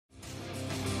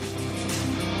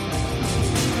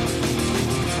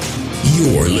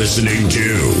You're listening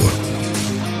to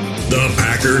the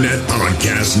Packernet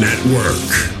Podcast Network.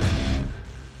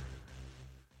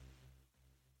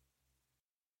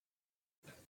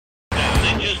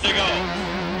 Inches to go.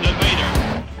 To Bader.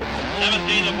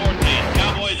 17 to 14.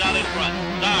 Cowboys out in front.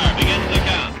 Starr begins the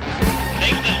count.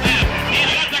 Takes the snap.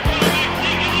 He's got the quarterback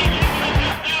sneaking. He gets the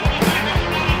touchdown. The Packers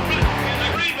are out in front. And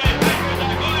the Green Bay Packers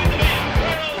are going to be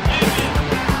world champions.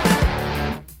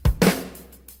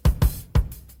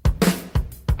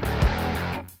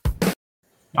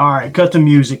 All right, cut the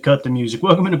music.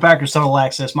 Welcome into Packers Total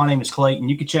Access. My name is Clayton.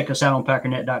 You can check us out on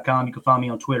Packernet.com. You can find me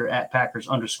on Twitter at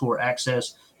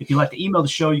Packers_access. If you'd like to email the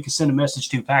show, you can send a message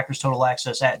to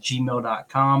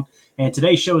PackersTotalAccess@gmail.com. And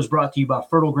today's show is brought to you by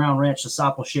Fertile Ground Ranch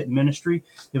Discipleship Ministry.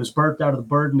 It was birthed out of the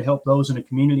burden to help those in the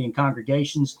community and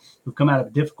congregations who've come out of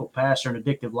a difficult past or an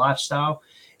addictive lifestyle.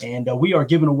 And we are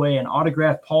giving away an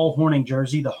autographed Paul Hornung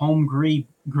jersey, the home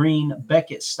green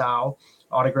Beckett style,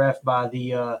 autographed by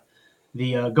the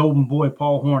Golden Boy,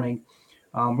 Paul Hornung.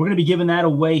 We're going to be giving that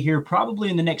away here probably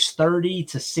in the next 30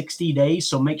 to 60 days.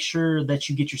 So make sure that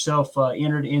you get yourself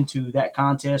entered into that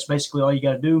contest. Basically, all you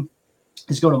got to do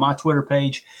is go to my Twitter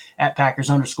page at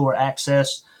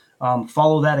Packers_access.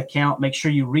 Follow that account. Make sure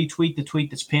you retweet the tweet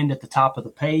that's pinned at the top of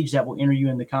the page. That will enter you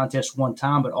in the contest one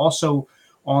time. But also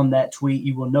on that tweet,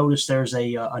 you will notice there's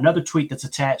another tweet that's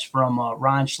attached from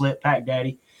Ryan Schlitt, Pack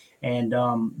Daddy. And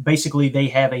basically, they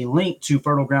have a link to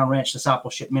Fertile Ground Ranch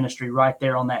Discipleship Ministry right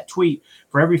there on that tweet.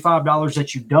 For every $5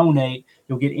 that you donate,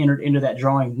 you'll get entered into that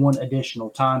drawing one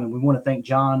additional time. And we want to thank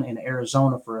John in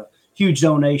Arizona for a huge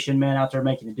donation, man, out there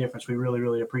making a difference. We really,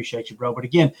 really appreciate you, bro. But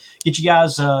again, get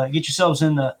yourselves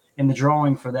in the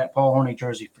drawing for that Paul Hornung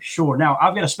jersey for sure. Now,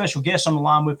 I've got a special guest on the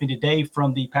line with me today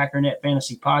from the Packernet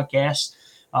Fantasy Podcast.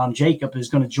 Jacob is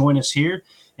going to join us here,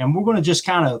 and we're going to just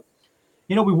kind of,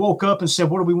 we woke up and said,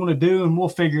 what do we want to do? And we'll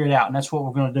figure it out. And that's what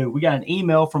we're going to do. We got an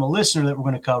email from a listener that we're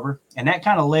going to cover. And that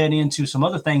kind of led into some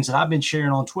other things that I've been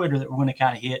sharing on Twitter that we're going to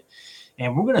kind of hit.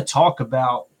 And we're going to talk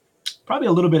about probably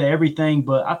a little bit of everything.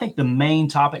 But I think the main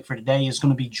topic for today is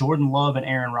going to be Jordan Love and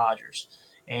Aaron Rodgers.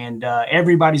 And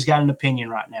everybody's got an opinion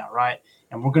right now, right?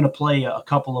 And we're going to play a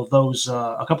couple of those,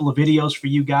 a couple of videos for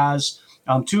you guys,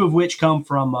 two of which come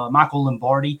from Michael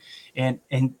Lombardi. And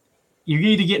you're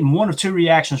either getting one of two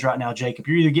reactions right now, Jacob.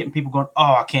 You're either getting people going,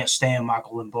 oh, I can't stand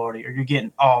Michael Lombardi, or you're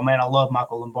getting, oh, man, I love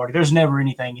Michael Lombardi. There's never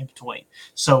anything in between.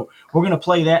 So we're going to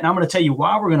play that, and I'm going to tell you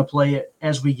why we're going to play it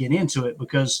as we get into it,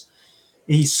 because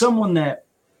he's someone that,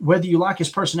 whether you like his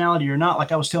personality or not,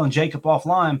 like I was telling Jacob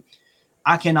offline,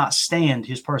 I cannot stand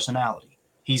his personality.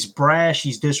 He's brash.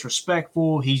 He's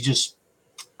disrespectful.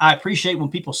 I appreciate when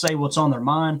people say what's on their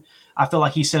mind. I feel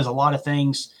like he says a lot of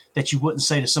things that you wouldn't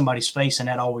say to somebody's face, and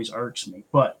that always irks me.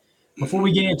 But before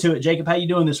we get into it, Jacob, how you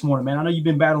doing this morning, man? I know you've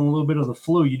been battling a little bit of the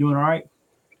flu. You doing all right?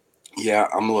 Yeah,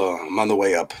 I'm on the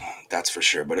way up, that's for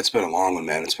sure. But it's been a long one,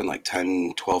 man. It's been like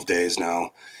 10, 12 days now.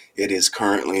 It is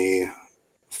currently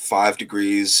 5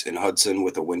 degrees in Hudson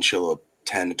with a wind chill of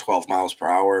 10 to 12 miles per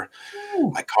hour.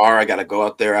 Ooh. My car, I got to go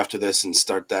out there after this and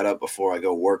start that up before I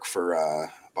go work for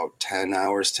about 10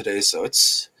 hours today. So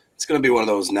it's going to be one of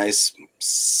those nice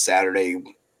Saturday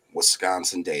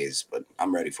Wisconsin days, but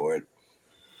I'm ready for it.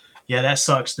 Yeah, that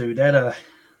sucks, dude. That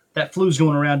flu's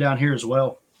going around down here as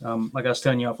well. Like I was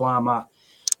telling you offline,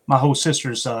 my whole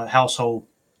sister's household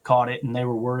caught it, and they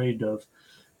were worried of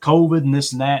COVID and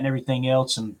this and that and everything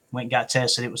else, and went and got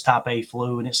tested. It was type A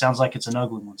flu, and it sounds like it's an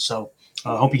ugly one. So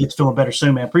I hope you get to feeling better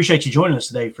soon, man. Appreciate you joining us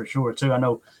today for sure, too. I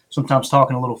know sometimes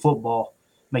talking a little football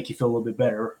make you feel a little bit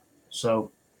better.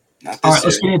 So, all right,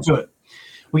 let's get into it.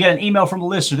 We got an email from a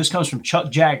listener. This comes from Chuck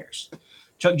Jaggers.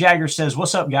 Chuck Jaggers says,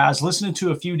 what's up, guys? Listening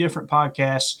to a few different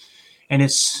podcasts, and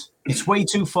it's way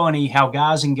too funny how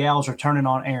guys and gals are turning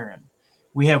on Aaron.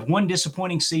 We have one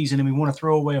disappointing season, and we want to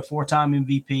throw away a 4-time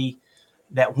MVP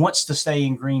that wants to stay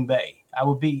in Green Bay.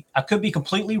 I could be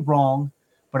completely wrong,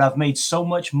 but I've made so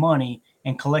much money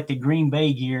and collected Green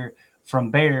Bay gear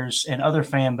from Bears and other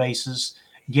fan bases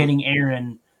betting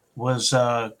Aaron was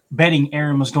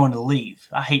going to leave.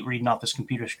 I hate reading off this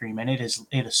computer screen, man. It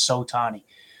is so tiny.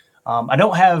 I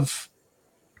don't have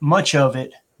much of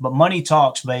it, but money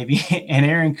talks, baby. And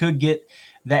Aaron could get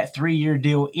that 3-year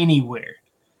deal anywhere.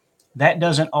 That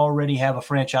doesn't already have a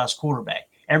franchise quarterback.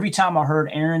 Every time I heard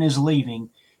Aaron is leaving,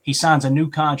 he signs a new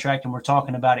contract, and we're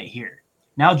talking about it here.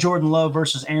 Now Jordan Love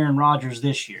versus Aaron Rodgers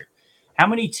this year. How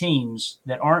many teams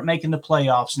that aren't making the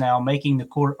playoffs now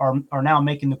are now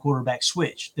making the quarterback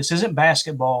switch? This isn't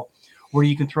basketball where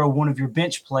you can throw one of your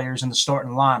bench players in the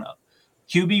starting lineup.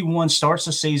 QB1 starts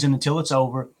the season until it's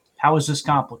over. How is this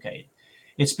complicated?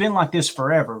 It's been like this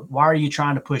forever. Why are you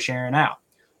trying to push Aaron out?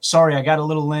 sorry, I got a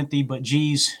little lengthy, but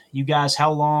geez, you guys,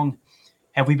 how long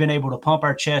have we been able to pump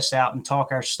our chests out and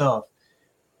talk our stuff?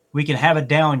 We can have a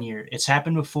down year. It's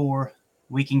happened before.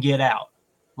 We can get out.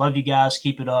 Love you guys.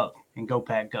 Keep it up and go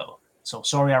Pack go. So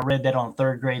sorry I read that on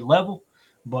third grade level,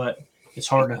 but it's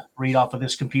hard to read off of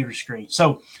this computer screen.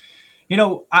 So,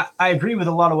 I agree with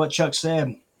a lot of what Chuck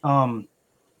said. When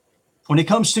it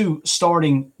comes to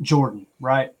starting Jordan,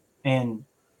 right? And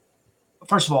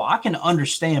first of all, I can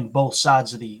understand both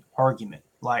sides of the argument,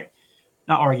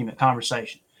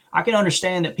 conversation. I can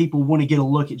understand that people want to get a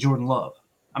look at Jordan Love.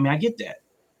 I mean, I get that.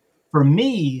 For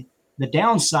me, the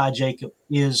downside, Jacob,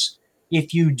 is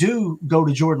if you do go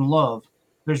to Jordan Love,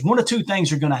 there's one of two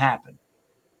things are going to happen.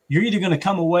 You're either going to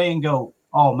come away and go,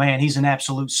 oh, man, he's an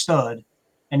absolute stud,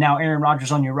 and now Aaron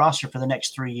Rodgers on your roster for the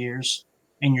next 3 years,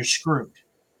 and you're screwed,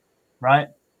 right?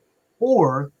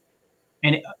 Or,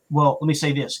 let me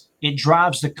say this. It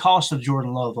drives the cost of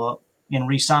Jordan Love up in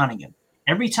re-signing him.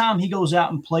 Every time he goes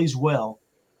out and plays well,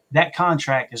 that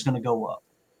contract is going to go up,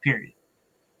 period.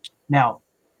 Now,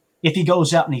 if he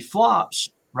goes out and he flops,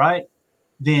 right,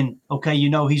 then, okay,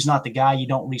 he's not the guy. You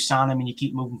don't re-sign him and you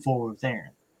keep moving forward with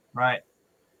Aaron, right?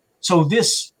 So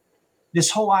this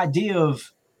whole idea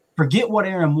of forget what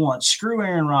Aaron wants, screw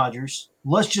Aaron Rodgers,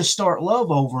 let's just start Love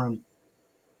over him.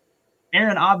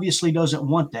 Aaron obviously doesn't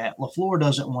want that. LaFleur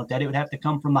doesn't want that. It would have to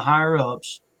come from the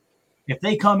higher-ups. If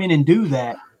they come in and do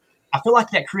that, I feel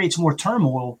like that creates more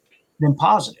turmoil than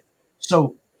positive.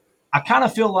 So I kind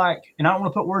of feel like, and I don't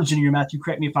want to put words in your mouth, you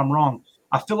correct me if I'm wrong,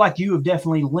 I feel like you have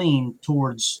definitely leaned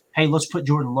towards, hey, let's put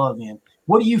Jordan Love in.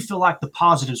 What do you feel like the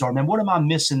positives are, man? What am I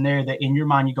missing there that in your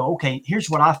mind you go, okay, here's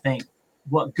what I think,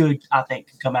 what good I think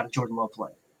can come out of Jordan Love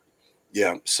playing?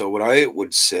 Yeah, so what I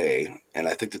would say, and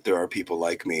I think that there are people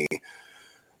like me,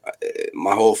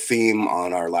 my whole theme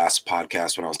on our last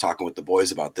podcast when I was talking with the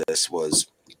boys about this was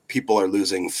people are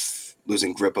losing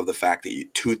grip of the fact that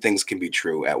two things can be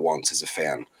true at once as a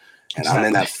fan. And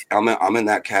exactly. I'm in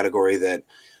that category that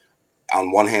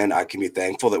on one hand, I can be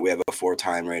thankful that we have a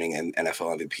 4-time reigning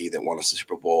NFL MVP that won us the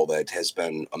Super Bowl that has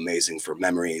been amazing for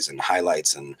memories and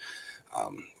highlights, and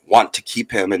want to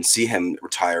keep him and see him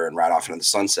retire and ride off into the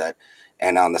sunset.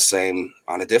 And on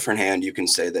a different hand, you can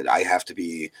say that I have to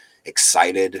be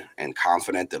excited and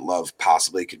confident that Love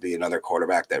possibly could be another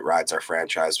quarterback that rides our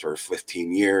franchise for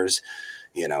 15 years.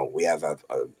 We have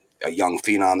a young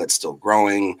phenom that's still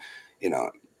growing,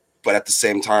 but at the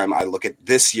same time, I look at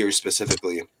this year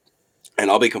specifically, and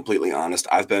I'll be completely honest,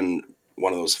 I've been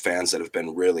one of those fans that have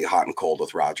been really hot and cold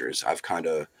with Rodgers. I've kind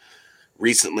of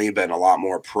recently been a lot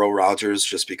more pro Rodgers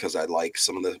just because I like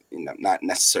some of the, not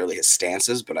necessarily his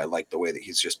stances, but I like the way that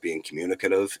he's just being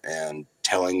communicative and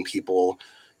telling people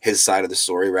his side of the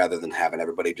story rather than having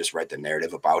everybody just write the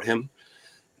narrative about him.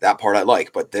 That part I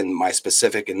like. But then my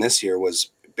specific in this year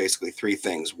was basically 3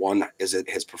 things. One, is it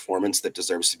his performance that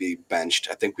deserves to be benched?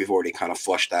 I think we've already kind of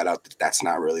flushed that out. That's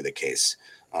not really the case.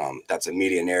 That's a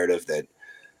media narrative that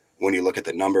when you look at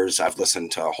the numbers, I've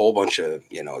listened to a whole bunch of,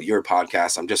 your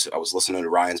podcasts. I was listening to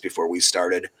Ryan's before we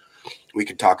started. We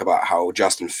could talk about how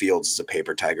Justin Fields is a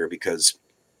paper tiger because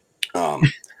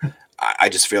I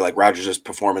just feel like Rodgers'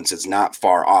 performance is not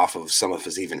far off of some of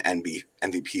his even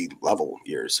MVP level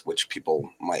years, which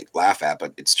people might laugh at,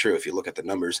 but it's true if you look at the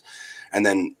numbers. And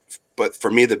then, but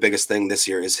for me, the biggest thing this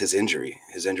year is his injury.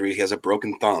 He has a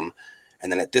broken thumb.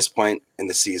 And then at this point in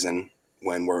the season,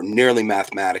 when we're nearly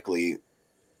mathematically,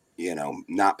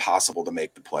 not possible to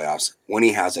make the playoffs, when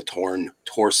he has a torn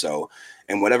torso,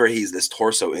 and whatever this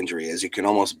torso injury is, you can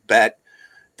almost bet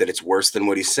that it's worse than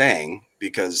what he's saying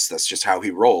because that's just how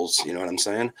he rolls. You know what I'm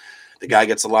saying? The guy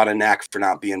gets a lot of knack for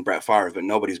not being Brett Favre, but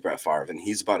nobody's Brett Favre. And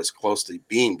he's about as close to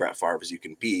being Brett Favre as you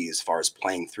can be as far as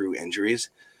playing through injuries.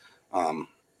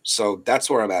 So that's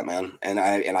where I'm at, man. And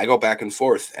I go back and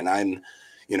forth, and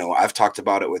I've talked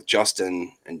about it with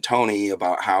Justin and Tony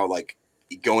about how, like,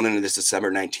 going into this December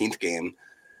 19th game,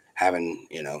 having,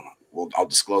 I'll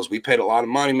disclose, we paid a lot of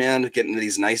money, man, to get into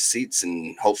these nice seats,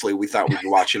 and hopefully we thought we'd be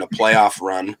watching a playoff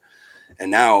run.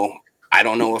 And now I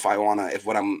don't know if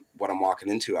what I'm walking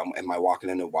into, am I walking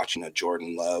into watching a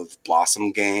Jordan Love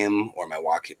blossom game, or am I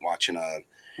watching a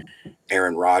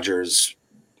Aaron Rodgers,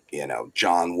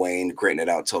 John Wayne gritting it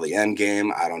out till the end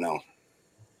game? I don't know.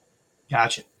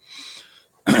 Gotcha.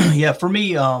 Yeah, for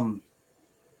me,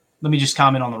 let me just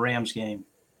comment on the Rams game.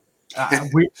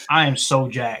 I am so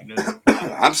jacked, dude.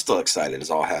 I'm still excited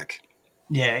as all heck.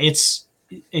 Yeah, it's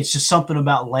just something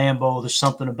about Lambeau. There's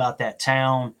something about that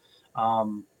town.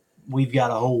 We've got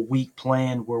a whole week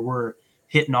planned where we're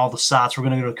hitting all the sites. We're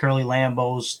going to go to Curly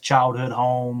Lambeau's childhood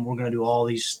home. We're going to do all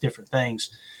these different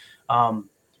things.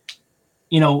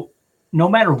 no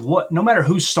matter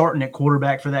who's starting at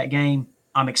quarterback for that game,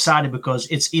 I'm excited because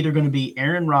it's either going to be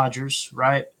Aaron Rodgers,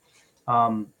 right?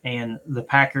 And the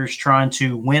Packers trying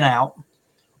to win out,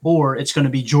 or it's going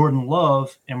to be Jordan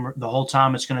Love. And the whole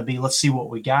time it's going to be, let's see what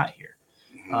we got here.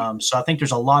 So I think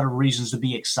there's a lot of reasons to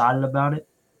be excited about it.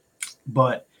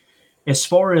 But as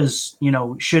far as,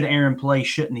 should Aaron play,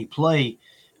 shouldn't he play?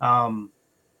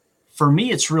 For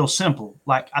me, it's real simple.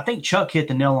 Like, I think Chuck hit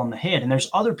the nail on the head, and there's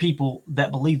other people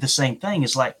that believe the same thing.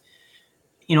 It's like,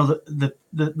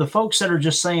 the folks that are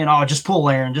just saying, oh, just pull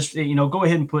Aaron, just, go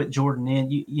ahead and put Jordan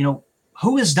in.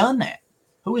 Who has done that?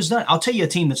 Who has done it? I'll tell you a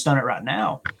team that's done it right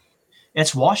now.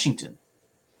 It's Washington.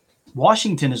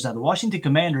 Washington has done it. The Washington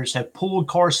Commanders have pulled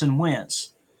Carson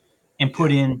Wentz and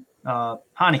put in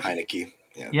Heineke.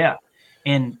 Yeah.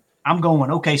 And I'm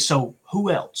going, okay, so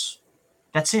who else?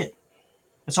 That's it.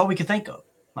 That's all we can think of.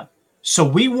 So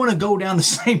we want to go down the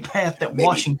same path that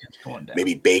Washington's going down.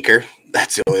 Maybe Baker.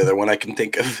 That's the only other one I can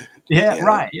think of. Yeah,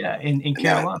 right. Yeah, in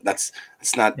Carolina.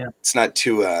 It's not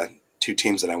two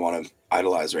teams that I want to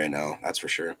idolize right now. That's for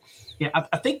sure. Yeah,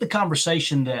 I think the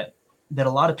conversation that a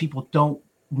lot of people don't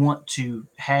want to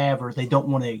have or they don't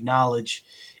want to acknowledge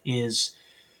is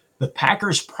the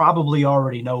Packers probably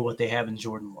already know what they have in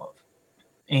Jordan Love.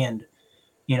 And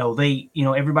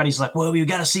everybody's like, well, we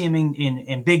got to see him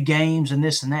in big games and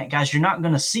this and that. Guys, you're not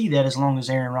going to see that as long as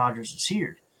Aaron Rodgers is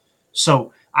here.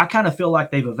 So I kind of feel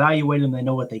like they've evaluated him. They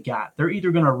know what they got. They're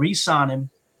either going to re-sign him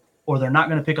or they're not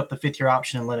going to pick up the fifth-year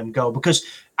option and let him go. Because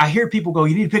I hear people go,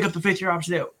 you need to pick up the fifth-year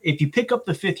option. If you pick up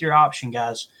the fifth-year option,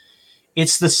 guys,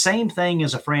 it's the same thing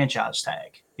as a franchise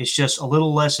tag. It's just a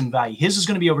little less in value. His is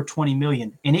going to be over $20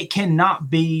 million, and it cannot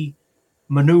be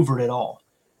maneuvered at all.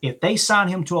 If they sign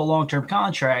him to a long-term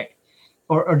contract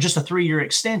or just a 3-year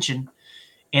extension,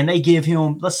 and they give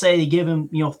him, let's say they give him,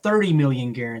 $30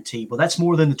 million guaranteed. Well, that's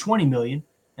more than the $20 million,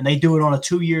 and they do it on a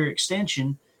 2-year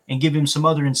extension and give him some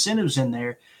other incentives in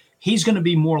there. He's going to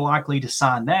be more likely to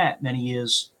sign that than he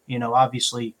is,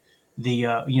 obviously the,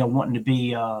 wanting to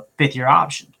be a fifth-year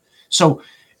option. So,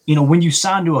 when you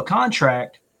sign to a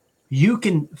contract, you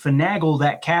can finagle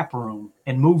that cap room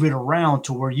and move it around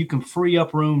to where you can free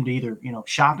up room to either,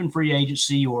 shop in free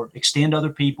agency or extend other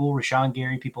people, Rashawn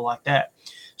Gary, people like that.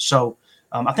 So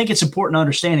I think it's important to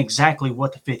understand exactly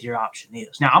what the fifth-year option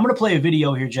is. Now, I'm going to play a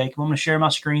video here, Jacob. I'm going to share my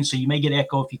screen, so you may get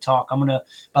echo if you talk. By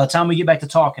the time we get back to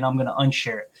talking, I'm going to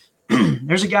unshare it.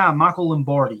 There's a guy, Michael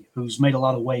Lombardi, who's made a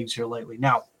lot of waves here lately.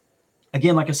 Now,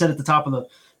 again, like I said at the top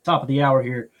of the hour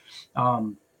here,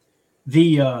 when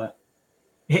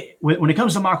it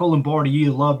comes to Michael Lombardi, you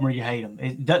either love him or you hate him.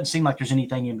 It doesn't seem like there's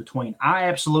anything in between. I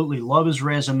absolutely love his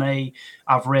resume.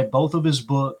 I've read both of his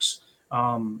books.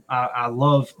 I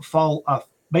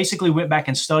basically went back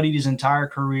and studied his entire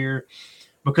career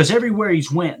because everywhere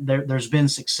he's went, there's been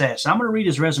success. I'm going to read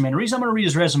his resume. And the reason I'm going to read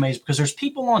his resume is because there's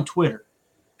people on Twitter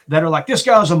that are like, this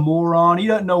guy's a moron. He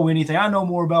doesn't know anything. I know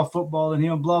more about football than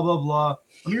him, blah, blah, blah.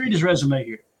 Let me read his resume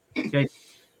here. Okay.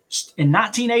 In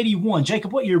 1981,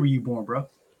 Jacob, what year were you born, bro?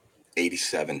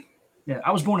 87. Yeah,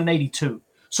 I was born in 82.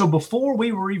 So before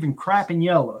we were even crap and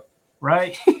yellow,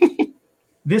 right?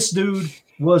 This dude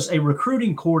was a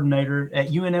recruiting coordinator at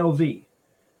UNLV.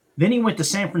 Then he went to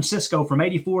San Francisco from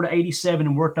 84 to 87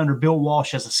 and worked under Bill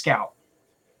Walsh as a scout.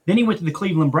 Then he went to the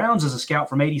Cleveland Browns as a scout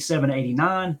from 87 to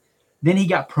 89. Then he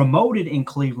got promoted in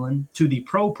Cleveland to the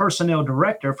pro personnel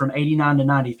director from 89 to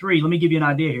 93. Let me give you an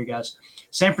idea here, guys.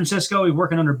 San Francisco, he was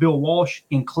working under Bill Walsh.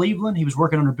 In Cleveland, he was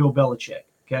working under Bill Belichick.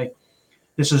 Okay.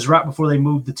 This is right before they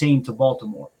moved the team to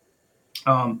Baltimore.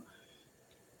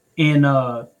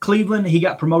 In Cleveland, he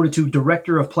got promoted to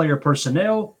director of player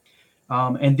personnel.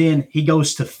 And then he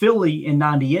goes to Philly in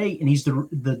 98, and he's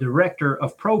the director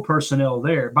of pro personnel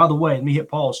there. By the way, let me hit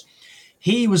pause.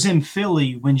 He was in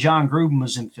Philly when John Gruden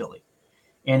was in Philly.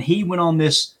 And he went on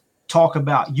this talk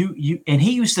about you, and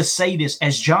he used to say this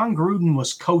as John Gruden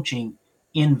was coaching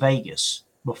in Vegas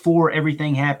before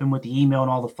everything happened with the email and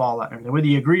all the fallout and everything. Whether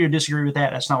you agree or disagree with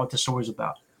that, that's not what the story's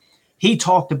about. He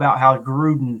talked about how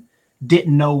Gruden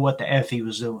didn't know what the F he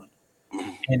was doing.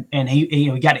 And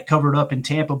he got it covered up in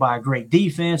Tampa by a great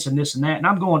defense and this and that. And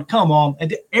I'm going, come on.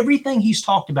 Everything he's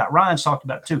talked about, Ryan's talked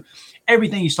about too.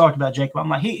 Everything he's talked about, Jacob, I'm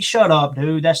like, shut up,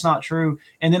 dude. That's not true.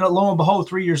 And then lo and behold,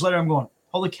 3 years later, I'm going,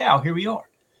 holy cow, here we are.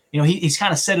 He's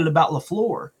kind of said it about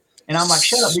LaFleur. And I'm like,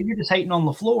 shut up, dude. You're just hating on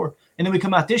LaFleur. And then we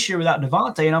come out this year without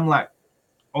Devontae, and I'm like,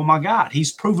 oh, my God,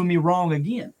 he's proven me wrong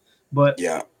again. But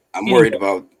yeah, I'm worried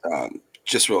about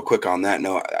just real quick on that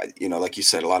note, like you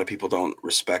said, a lot of people don't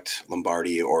respect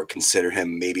Lombardi or consider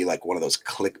him maybe like one of those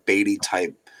clickbaity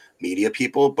type media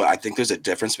people. But I think there's a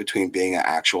difference between being an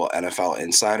actual NFL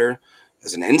insider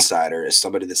as an insider, as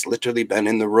somebody that's literally been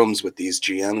in the rooms with these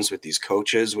GMs, with these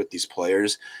coaches, with these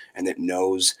players, and that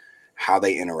knows how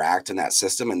they interact in that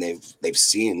system, and they've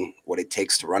seen what it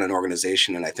takes to run an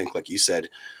organization. And I think, like you said,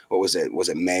 what was it? Was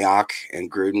it Mayock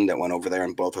and Gruden that went over there,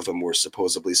 and both of them were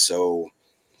supposedly so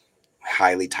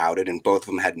highly touted, and both of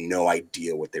them had no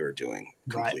idea what they were doing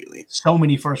completely. Right. So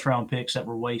many first round picks that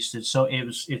were wasted. So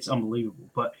it's unbelievable.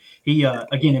 But he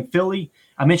again in Philly,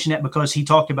 I mentioned that because he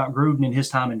talked about Gruden in his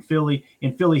time in Philly.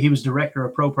 In Philly, he was director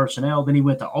of pro personnel. Then he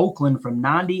went to Oakland from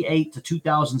 98 to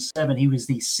 2007. He was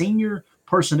the senior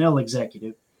personnel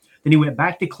executive. Then he went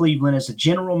back to Cleveland as a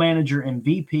general manager and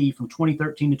VP from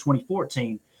 2013 to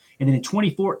 2014. And then in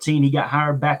 2014, he got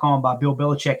hired back on by Bill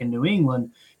Belichick in New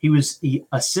England. He was the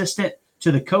assistant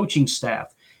to the coaching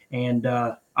staff, and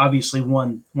obviously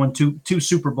won two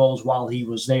Super Bowls while he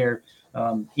was there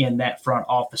in that front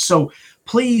office. So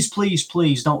please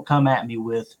don't come at me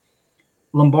with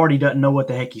Lombardi doesn't know what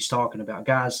the heck he's talking about.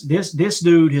 Guys, this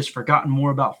dude has forgotten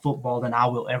more about football than I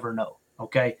will ever know.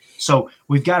 Okay, so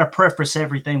we've got to preface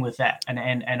everything with that, and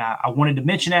I wanted to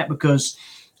mention that because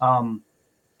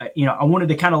I wanted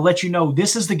to kind of let you know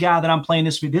this is the guy that I'm playing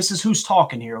this with. This is who's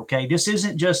talking here. Okay, this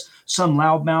isn't just some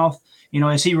loudmouth,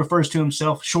 as he refers to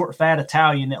himself, short, fat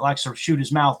Italian that likes to shoot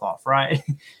his mouth off, right?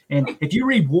 And if you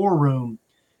read War Room,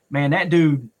 man, that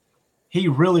dude, he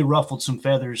really ruffled some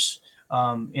feathers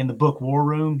in the book War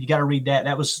Room. You got to read that.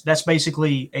 That's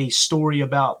basically a story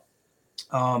about.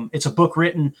 It's a book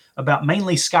written about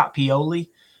mainly Scott Pioli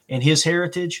and his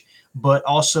heritage, but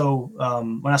also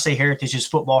when I say heritage, his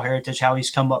football heritage, how he's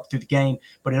come up through the game.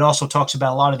 But it also talks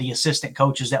about a lot of the assistant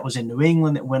coaches that was in New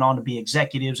England that went on to be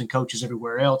executives and coaches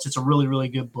everywhere else. It's a really, really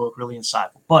good book, really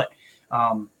insightful. But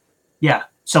yeah,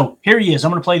 so here he is.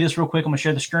 I'm going to play this real quick. I'm going to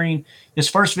share the screen. This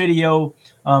first video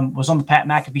was on the Pat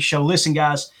McAfee show. Listen,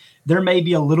 guys, there may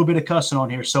be a little bit of cussing on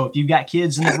here. So if you've got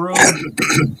kids in the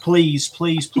room, please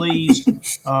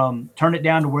turn it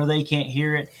down to where they can't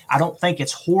hear it. I don't think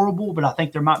it's horrible, but I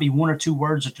think there might be one or two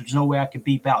words that there's no way I could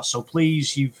beep out. So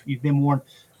please, you've been warned.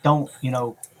 Don't,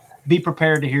 be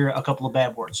prepared to hear a couple of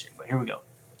bad words here. But here we go.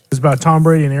 It's about Tom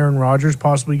Brady and Aaron Rodgers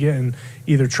possibly getting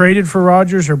either traded for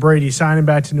Rodgers or Brady signing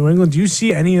back to New England. Do you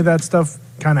see any of that stuff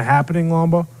kind of happening,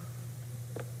 Lombo?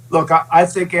 Look, I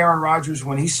think Aaron Rodgers,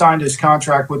 when he signed his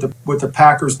contract with the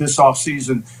Packers this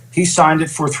offseason, he signed it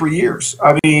for 3 years.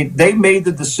 I mean, they made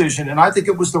the decision, and I think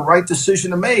it was the right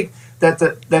decision to make, that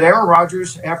Aaron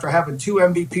Rodgers, after having 2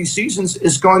 MVP seasons,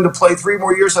 is going to play 3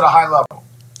 more years at a high level.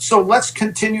 So let's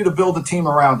continue to build a team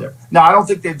around him. Now, I don't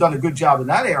think they've done a good job in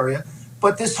that area,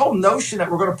 but this whole notion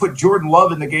that we're going to put Jordan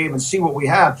Love in the game and see what we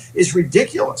have is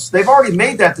ridiculous. They've already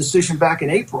made that decision back in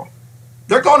April.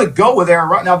 They're going to go with Aaron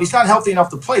Rodgers. Now, if he's not healthy enough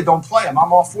to play, don't play him.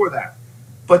 I'm all for that.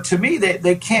 But to me,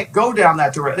 they can't go down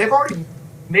that direction. They've already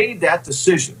made that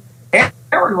decision.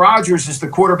 Aaron Rodgers is the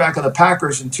quarterback of the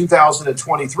Packers in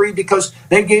 2023 because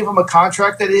they gave him a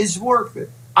contract that is worth it.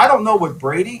 I don't know with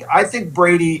Brady. I think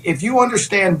Brady, if you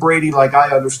understand Brady like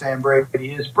I understand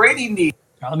Brady, is Brady needs.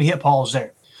 Let me hit pause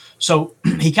there. So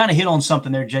he kind of hit on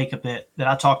something there, Jacob, that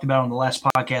I talked about on the last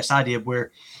podcast I did,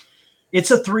 where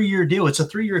it's a 3-year deal. It's a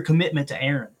 3-year commitment to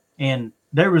Aaron. And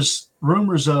there was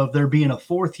rumors of there being a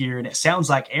 4th year, and it sounds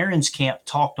like Aaron's camp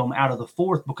talked him out of the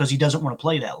 4th because he doesn't want to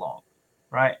play that long,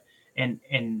 right?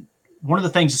 And one of the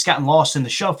things that's gotten lost in the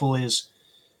shuffle is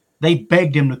they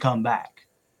begged him to come back.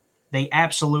 They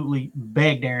absolutely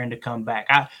begged Aaron to come back.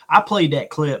 I played that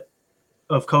clip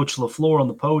of Coach LaFleur on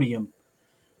the podium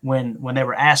when they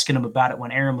were asking him about it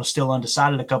when Aaron was still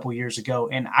undecided a couple of years ago,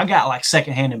 and I got like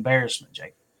secondhand embarrassment,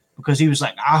 Jake. Because he was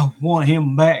like, I want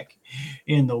him back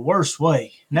in the worst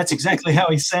way. And that's exactly how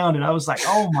he sounded. I was like,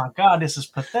 oh, my God, this is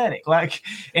pathetic. Like,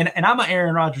 and I'm an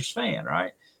Aaron Rodgers fan,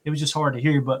 right? It was just hard to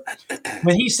hear. But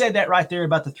when he said that right there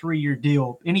about the 3-year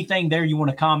deal, anything there you want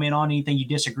to comment on, anything you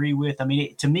disagree with? I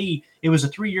mean, to me, it was a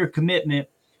 3-year commitment.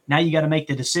 Now you got to make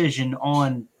the decision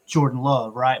on Jordan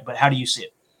Love, right? But how do you see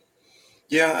it?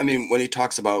 Yeah, I mean, when he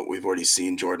talks about we've already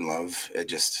seen Jordan Love,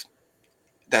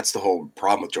 that's the whole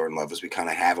problem with Jordan Love is we kind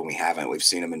of have and we haven't. We've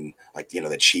seen him in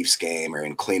the Chiefs game or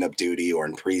in cleanup duty or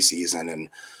in preseason, and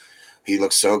he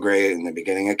looks so great in the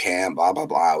beginning of camp, blah, blah,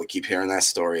 blah. We keep hearing that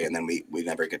story, and then we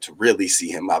never get to really see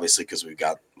him, obviously, because we've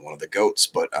got one of the GOATs.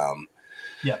 But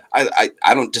yeah, I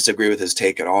don't disagree with his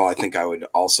take at all. I think I would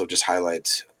also just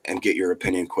highlight and get your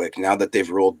opinion quick. Now that they've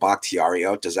ruled Bakhtiari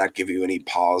out, does that give you any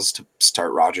pause to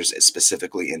start Rodgers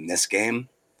specifically in this game?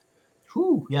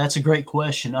 Whew, yeah, that's a great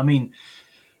question. I mean,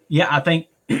 yeah, I think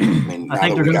they're going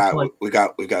to play. We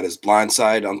got his blind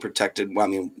side unprotected. Well, I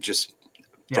mean, just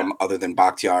from other than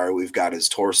Bakhtiari. We've got his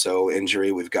torso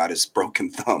injury. We've got his broken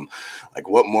thumb. Like,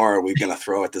 what more are we going to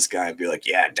throw at this guy and be like,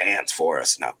 yeah, dance for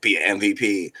us now, be an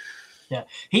MVP? Yeah,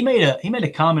 he made a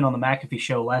comment on the McAfee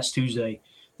show last Tuesday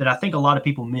that I think a lot of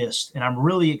people missed, and I'm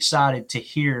really excited to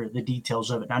hear the details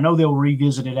of it. And I know they'll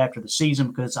revisit it after the season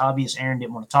because it's obvious Aaron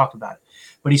didn't want to talk about it.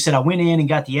 But he said, I went in and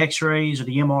got the X-rays or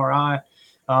the MRI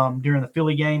during the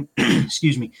Philly game,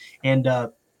 excuse me, and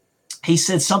he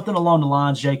said something along the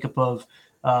lines, Jacob, of,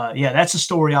 that's a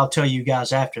story I'll tell you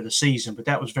guys after the season, but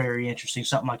that was very interesting,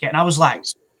 something like that. And I was like,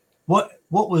 what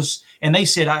was – and they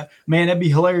said, man, that'd be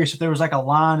hilarious if there was like a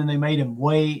line and they made him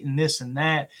wait and this and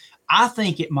that. I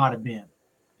think it might have been,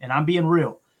 and I'm being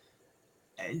real,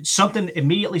 something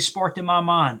immediately sparked in my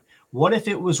mind. What if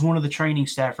it was one of the training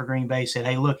staff for Green Bay said,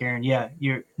 hey, look, Aaron,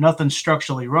 you're nothing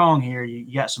structurally wrong here.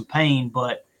 You got some pain,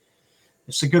 but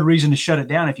it's a good reason to shut it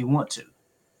down if you want to.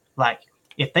 Like,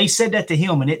 if they said that to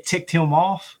him and it ticked him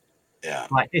off,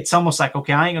 like, it's almost like,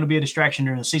 okay, I ain't going to be a distraction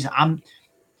during the season. I'm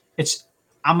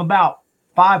about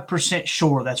 5%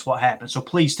 sure that's what happened. So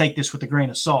please take this with a grain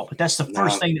of salt. But that's the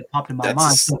first thing that popped in my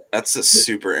mind. That's a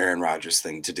super Aaron Rodgers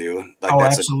thing to do. Like,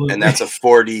 absolutely. And that's a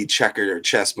 4D checker or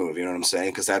chess move. You know what I'm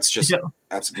saying? Because that's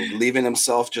leaving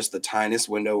himself just the tiniest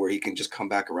window where he can just come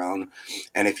back around.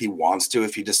 And if he wants to,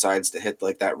 if he decides to hit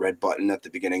like that red button at the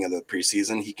beginning of the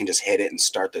preseason, he can just hit it and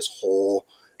start this whole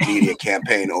media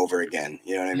campaign over again.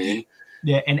 You know what I mean?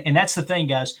 Yeah. And that's the thing,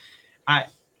 guys. I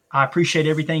appreciate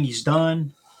everything he's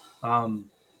done.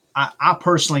 I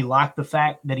personally like the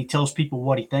fact that he tells people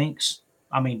what he thinks.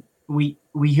 I mean, we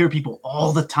hear people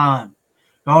all the time,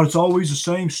 oh, it's always the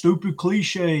same stupid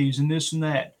cliches and this and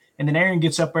that. And then Aaron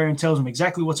gets up there and tells him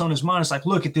exactly what's on his mind. It's like,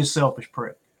 look at this selfish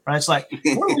prick, right? It's like,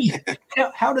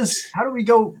 how do we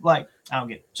go? Like, I don't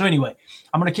get it. So anyway,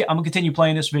 I'm gonna continue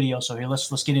playing this video. So here, let's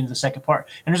get into the second part.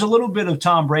 And there's a little bit of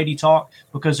Tom Brady talk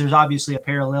because there's obviously a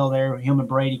parallel there. Him and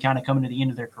Brady kind of coming to the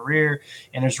end of their career,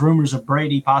 and there's rumors of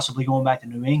Brady possibly going back to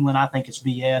New England. I think it's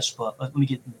BS, but let me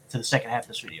get to the second half of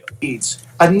this video. Needs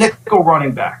a nickel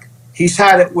running back. He's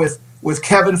had it with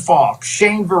Kevin Falk,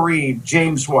 Shane Vereen,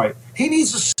 James White. He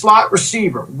needs a slot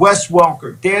receiver, Wes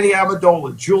Welker, Danny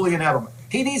Amendola, Julian Edelman.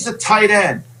 He needs a tight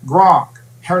end, Gronk,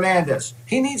 Hernandez.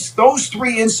 He needs those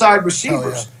three inside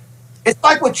receivers. It's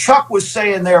like what Chuck was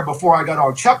saying there before I got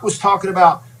on. Chuck was talking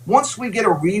about once we get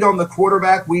a read on the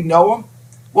quarterback, we know him.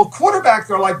 Well, quarterbacks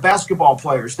are like basketball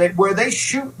players.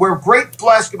 Where great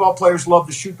basketball players love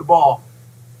to shoot the ball,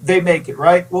 they make it,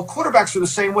 right? Well, quarterbacks are the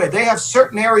same way. They have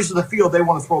certain areas of the field they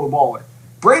want to throw the ball in.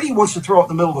 Brady wants to throw it in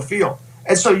the middle of the field.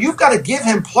 And so you've got to give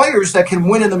him players that can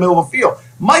win in the middle of the field.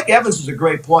 Mike Evans is a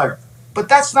great player, but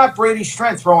that's not Brady's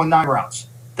strength throwing 9 routes.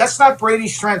 That's not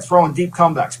Brady's strength throwing deep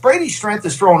comebacks. Brady's strength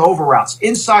is throwing over routes,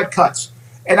 inside cuts.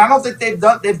 And I don't think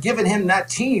they've given him that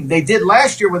team. They did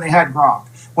last year when they had Gronk,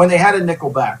 when they had a nickel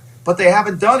back, but they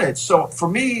haven't done it. So for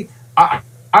me, I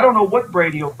don't know what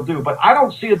Brady will do, but I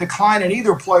don't see a decline in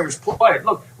either player's play.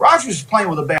 Look, Rodgers is playing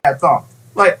with a bad thumb.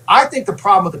 Like, I think the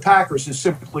problem with the Packers is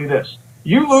simply this.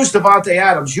 You lose Davante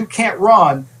Adams, you can't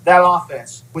run that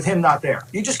offense with him not there.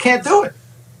 You just can't do it.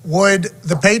 Would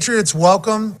the Patriots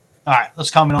welcome? All right, let's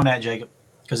comment on that, Jacob,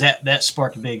 because that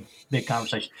sparked a big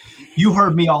conversation. You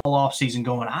heard me all offseason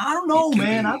going, I don't know,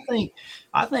 man. I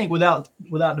think without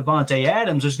Davante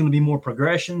Adams, there's going to be more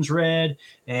progressions read,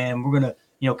 and we're going to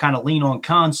kind of lean on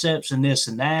concepts and this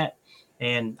and that.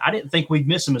 And I didn't think we'd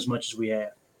miss him as much as we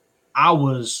have. I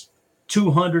was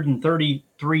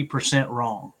 233%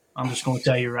 wrong. I'm just going to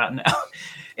tell you right now.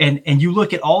 And you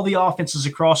look at all the offenses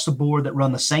across the board that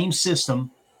run the same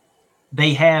system,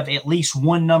 they have at least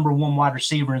one number one wide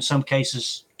receiver, in some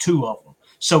cases 2 of them.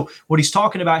 So what he's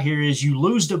talking about here is you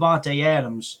lose Davante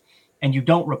Adams and you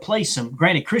don't replace him.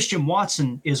 Granted, Christian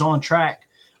Watson is on track.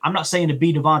 I'm not saying to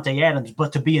be Davante Adams,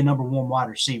 but to be a number one wide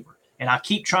receiver. And I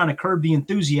keep trying to curb the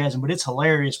enthusiasm, but it's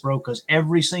hilarious, bro, because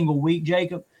every single week,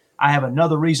 Jacob, I have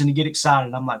another reason to get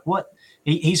excited. I'm like, what?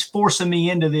 He's forcing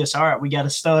me into this. All right, we got a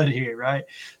stud here, right?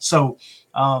 So,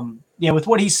 with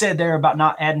what he said there about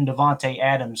not adding Davante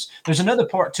Adams, there's another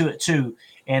part to it too.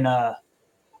 And let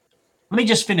me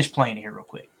just finish playing it here real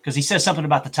quick because he says something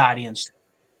about the tight ends.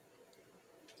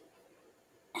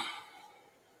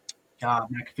 God,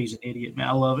 McAfee's an idiot, man.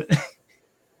 I love it.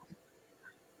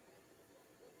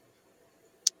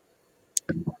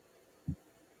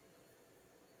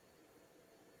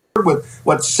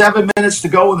 With 7 minutes to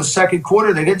go in the second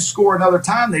quarter, they didn't score another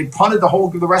time. They punted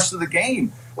the rest of the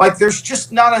game. Like, there's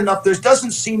just not enough. There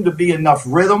doesn't seem to be enough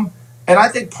rhythm. And I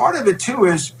think part of it, too,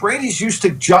 is Brady's used to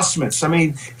adjustments. I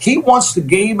mean, he wants the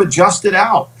game adjusted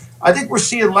out. I think we're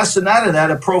seeing less than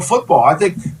that at pro football. I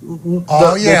think.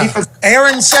 The defense.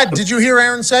 Aaron said, did you hear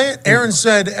Aaron say it? Aaron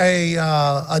said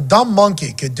a dumb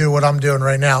monkey could do what I'm doing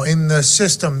right now in the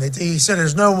system. He said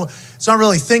it's not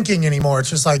really thinking anymore. It's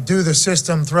just like do the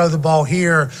system, throw the ball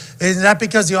here. Is that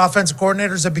because the offensive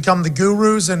coordinators have become the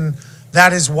gurus and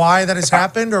that is why that has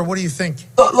happened? Or what do you think?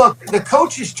 Look, the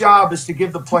coach's job is to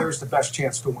give the players the best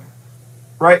chance to win,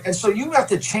 right? And so you have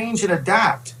to change and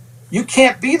adapt. You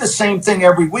can't be the same thing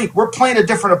every week. We're playing a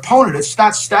different opponent. It's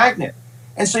not stagnant.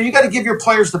 And so you got to give your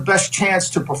players the best chance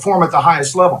to perform at the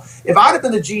highest level. If I'd have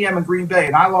been the GM in Green Bay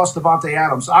and I lost Davante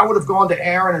Adams, I would have gone to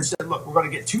Aaron and said, look, we're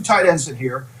going to get 2 tight ends in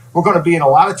here. We're going to be in a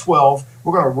lot of 12.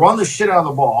 We're going to run the shit out of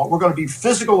the ball. We're going to be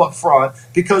physical up front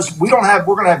because we're going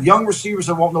to have young receivers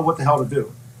that won't know what the hell to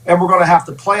do. And we're going to have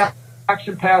to play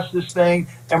action pass this thing,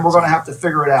 and we're going to have to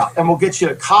figure it out. And we'll get you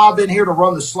a Cobb in here to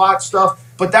run the slot stuff.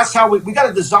 But that's how we got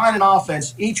to design an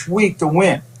offense each week to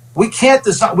win. We can't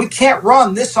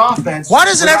run this offense. Why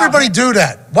doesn't everybody do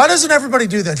that? Why doesn't everybody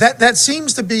do that? That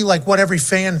seems to be like what every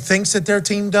fan thinks that their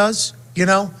team does,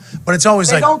 But it's always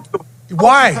they like, don't do it.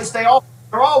 Why? Because they're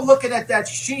all looking at that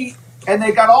sheet and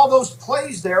they got all those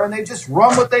plays there and they just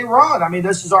run what they run. I mean,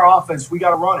 this is our offense. We got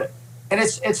to run it. And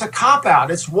it's a cop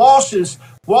out. It's Walsh used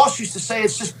to say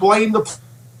it's just blame the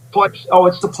players. Oh,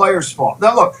 it's the players' fault.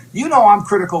 Now look, I'm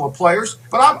critical of players,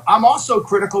 but I'm also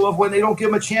critical of when they don't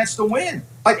give them a chance to win.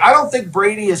 Like I don't think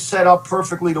Brady is set up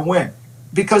perfectly to win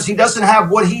because he doesn't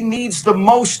have what he needs the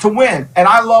most to win. And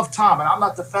I love Tom, and I'm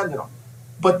not defending him.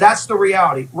 But that's the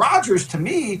reality. Rodgers, to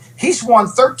me, he's won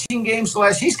 13 games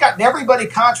last. He's gotten everybody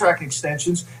contract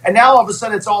extensions, and now all of a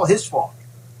sudden it's all his fault.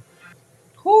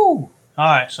 Whew. All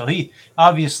right, so he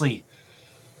obviously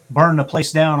burned the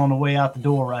place down on the way out the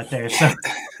door right there. So,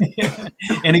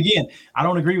 and again, I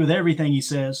don't agree with everything he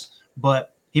says,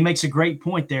 but he makes a great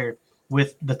point there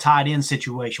with the tight end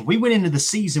situation. We went into the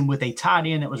season with a tight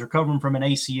end that was recovering from an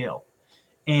ACL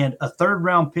and a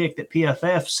 3rd-round pick that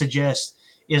PFF suggests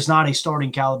is not a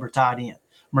starting caliber tight end.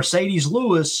 Mercedes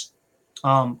Lewis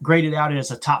graded out as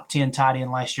a top 10 tight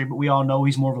end last year, but we all know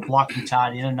he's more of a blocking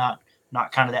tight end and not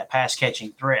kind of that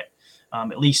pass-catching threat.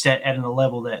 At least at a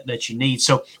level that you need.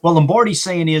 So what Lombardi's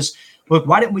saying is, look,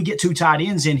 why didn't we get 2 tight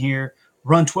ends in here,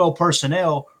 run 12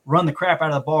 personnel, run the crap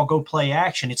out of the ball, go play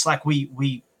action? It's like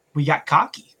we got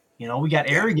cocky. We got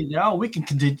arrogant. Oh, we can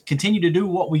continue to do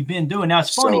what we've been doing. Now,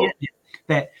 it's funny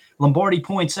that Lombardi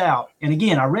points out, and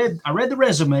again, I read the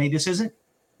resume. This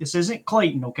isn't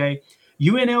Clayton, okay?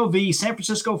 UNLV, San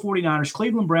Francisco 49ers,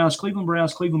 Cleveland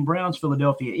Browns,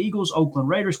 Philadelphia Eagles, Oakland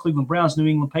Raiders, Cleveland Browns, New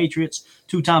England Patriots,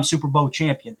 2-time Super Bowl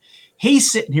champion.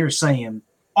 He's sitting here saying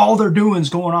all they're doing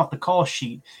is going off the call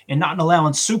sheet and not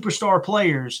allowing superstar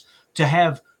players to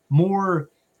have more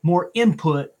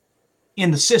input in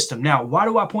the system. Now, why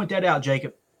do I point that out,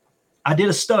 Jacob? I did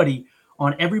a study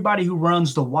on everybody who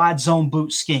runs the wide zone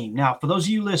boot scheme. Now, for those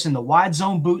of you listening, the wide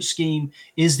zone boot scheme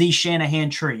is the Shanahan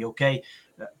tree, okay?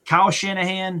 Kyle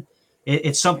Shanahan,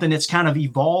 it's something that's kind of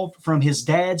evolved from his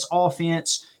dad's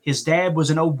offense. His dad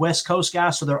was an old West Coast guy,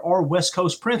 so there are West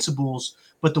Coast principles,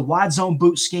 but the wide zone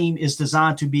boot scheme is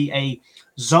designed to be a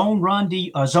zone run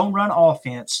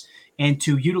offense and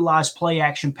to utilize play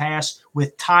action pass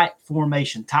with tight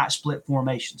split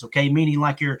formations, okay? Meaning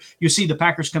like you see the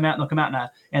Packers come out and they'll come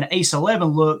out in an ace 11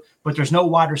 look, but there's no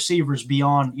wide receivers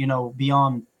beyond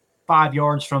 5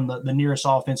 yards from the nearest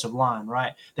offensive line,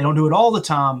 right? They don't do it all the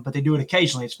time, but they do it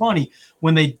occasionally. It's funny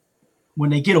when they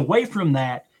get away from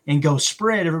that and go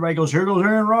spread, everybody goes, here goes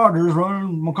Aaron Rodgers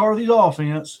running McCarthy's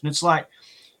offense. And it's like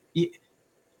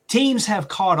teams have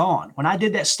caught on. When I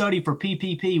did that study for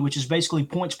PPP, which is basically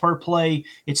points per play,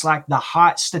 it's like the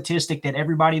hot statistic that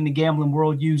everybody in the gambling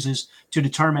world uses to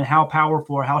determine how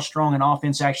powerful or how strong an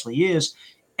offense actually is.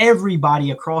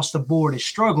 Everybody across the board is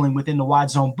struggling within the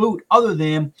wide zone boot other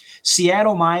than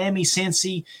Seattle, Miami,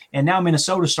 Cincy, and now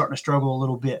Minnesota's starting to struggle a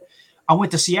little bit. I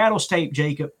went to Seattle's tape,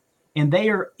 Jacob, and they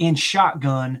are in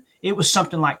shotgun. It was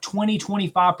something like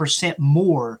 20-25%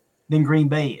 more than Green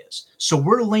Bay is. So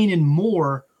we're leaning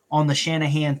more on the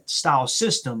Shanahan-style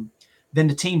system than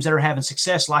the teams that are having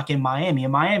success like in Miami.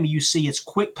 In Miami, you see it's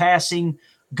quick passing,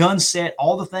 gun set,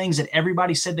 all the things that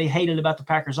everybody said they hated about the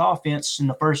Packers offense in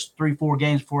the first 3-4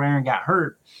 games before Aaron got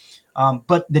hurt.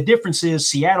 But the difference is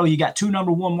Seattle, you got 2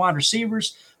 number 1 wide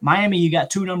receivers. Miami, you got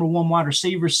 2 number 1 wide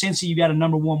receivers. Cincy, you got a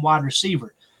number 1 wide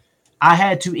receiver. I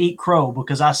had to eat crow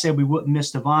because I said we wouldn't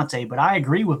miss Davante, but I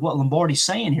agree with what Lombardi's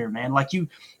saying here, man. Like you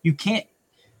can't,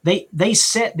 they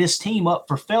set this team up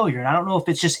for failure. And I don't know if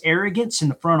it's just arrogance in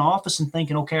the front office and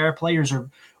thinking, okay, our players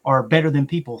are better than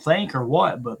people think or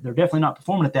what, but they're definitely not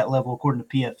performing at that level according to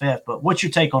PFF. But what's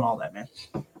your take on all that, man?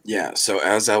 Yeah. So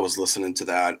as I was listening to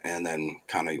that, and then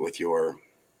kind of with your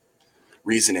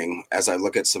reasoning, as I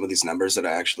look at some of these numbers that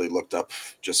I actually looked up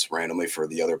just randomly for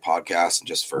the other podcast and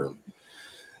just for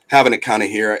having it kind of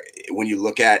here, when you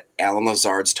look at Alan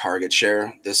Lazard's target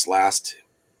share this last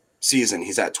season,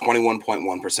 he's at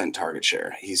 21.1% target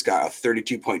share. He's got a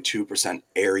 32.2%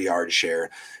 air yard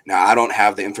share. Now, I don't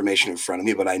have the information in front of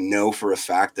me, but I know for a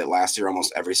fact that last year,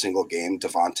 almost every single game,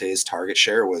 Devontae's target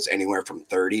share was anywhere from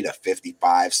 30 to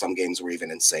 55. Some games were even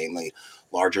insanely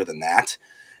larger than that.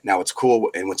 Now, what's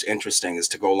cool and what's interesting is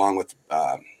to go along with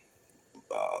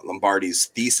Lombardi's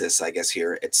thesis, I guess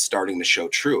here, it's starting to show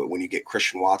true. When you get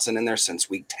Christian Watson in there since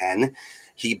week 10,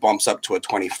 he bumps up to a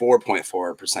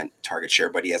 24.4% target share,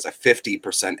 but he has a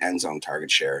 50% end zone target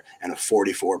share and a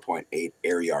 44.8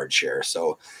 air yard share.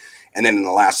 So, and then in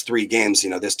the last 3 games,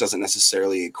 this doesn't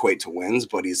necessarily equate to wins,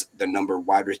 but he's the number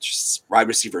wide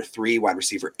receiver 3, wide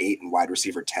receiver 8, and wide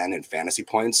receiver 10 in fantasy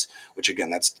points, which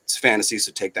again, it's fantasy.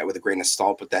 So take that with a grain of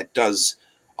salt, but that does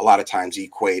a lot of times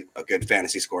equate. A good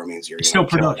fantasy score means you're still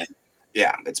production.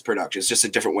 Yeah, it's production. It's just a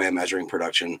different way of measuring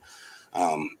production.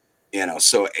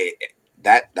 So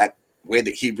that way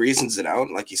that he reasons it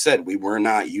out, like you said, we were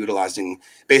not utilizing.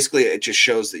 Basically, it just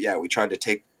shows that we tried to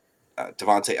take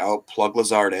Devontae out, plug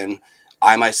Lazard in.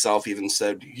 I myself even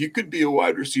said he could be a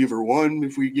wide receiver 1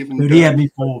 if we give him. Dude, he had me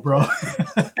full, bro.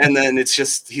 And then it's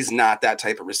just he's not that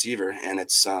type of receiver, and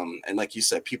it's and like you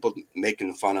said, people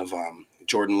making fun of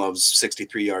Jordan Love's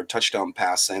 63-yard touchdown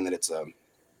pass, saying that it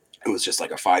was just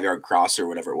like a 5-yard cross or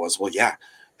whatever it was. Well, yeah,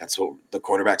 that's what the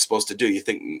quarterback's supposed to do. You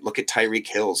think, look at Tyreek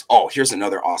Hill's. Oh, here's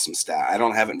another awesome stat. I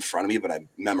don't have it in front of me, but I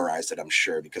memorized it, I'm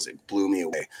sure, because it blew me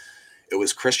away. It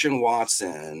was Christian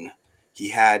Watson.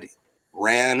 He got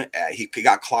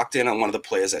clocked in on one of the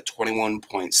plays at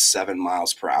 21.7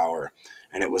 miles per hour.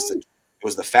 And it was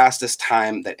the fastest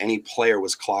time that any player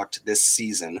was clocked this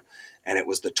season. And it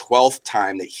was the 12th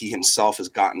time that he himself has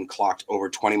gotten clocked over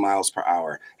 20 miles per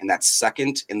hour. And that's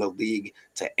second in the league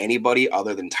to anybody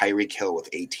other than Tyreek Hill with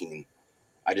 18.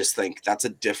 I just think that's a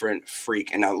different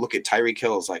freak. And now look at Tyreek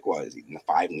Hill is like, what is he,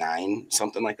 5'9",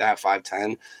 something like that,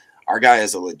 5'10"? Our guy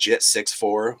is a legit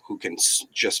 6'4" who can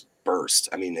just burst.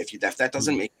 I mean, if that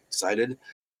doesn't make you excited.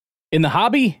 In the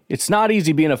hobby, it's not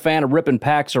easy being a fan of ripping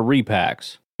packs or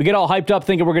repacks. We get all hyped up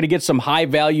thinking we're going to get some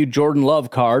high-value Jordan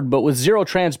Love card, but with zero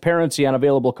transparency on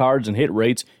available cards and hit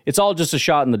rates, it's all just a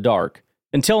shot in the dark.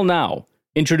 Until now,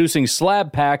 introducing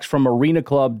slab packs from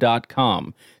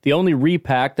arenaclub.com, the only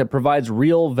repack that provides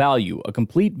real value, a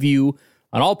complete view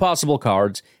on all possible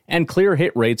cards, and clear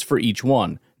hit rates for each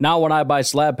one. Now when I buy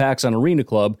slab packs on Arena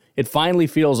Club, it finally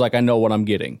feels like I know what I'm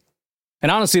getting.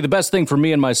 And honestly, the best thing for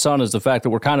me and my son is the fact that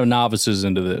we're kind of novices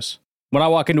into this. When I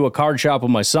walk into a card shop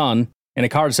with my son, and a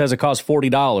card says it costs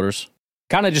 $40,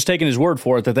 kind of just taking his word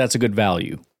for it that that's a good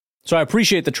value. So I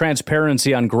appreciate the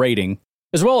transparency on grading,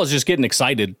 as well as just getting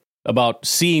excited about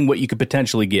seeing what you could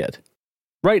potentially get.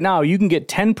 Right now, you can get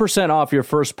 10% off your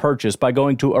first purchase by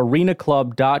going to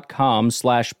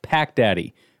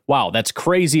arenaclub.com/packdaddy. Wow, that's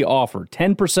crazy offer.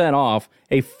 10% off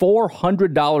a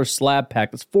 $400 slab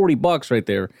pack. That's $40 right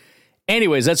there.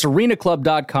 Anyways, that's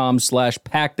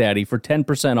arenaclub.com/packdaddy for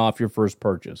 10% off your first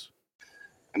purchase.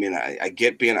 I mean, I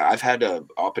get I've had a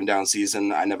up and down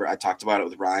season. I talked about it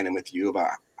with Ryan and with you about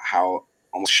how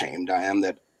almost shamed I am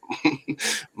that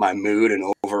my mood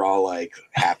and overall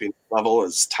happiness level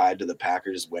is tied to the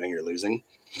Packers winning or losing.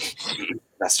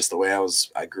 That's just the way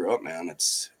I grew up, man.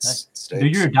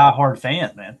 Dude, you're a diehard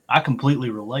fan, man. I completely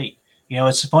relate.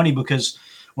 It's funny because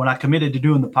when I committed to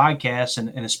doing the podcast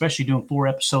and especially doing 4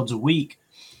 episodes a week,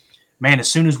 man, as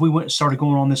soon as we started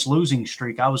going on this losing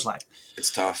streak, I was like, it's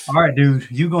tough. All right, dude,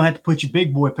 you're going to have to put your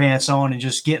big boy pants on and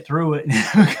just get through it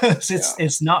because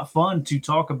it's not fun to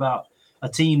talk about a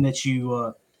team that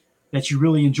you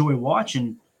really enjoy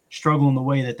watching struggling the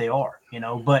way that they are,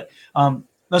 But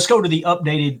let's go to the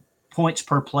updated points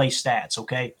per play stats,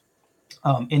 okay?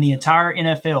 In the entire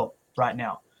NFL right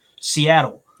now,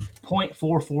 Seattle,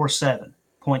 0.447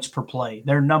 points per play.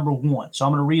 They're number 1. So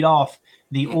I'm going to read off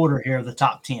the order here of the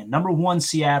top 10. Number 1,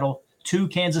 Seattle. 2,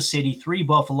 Kansas City. 3,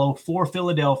 Buffalo. 4,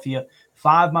 Philadelphia.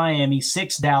 5, Miami.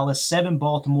 6, Dallas. 7,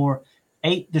 Baltimore.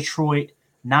 8, Detroit.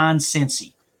 9,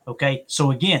 Cincy. Okay,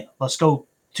 so again, let's go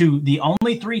to the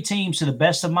only 3 teams, to the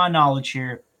best of my knowledge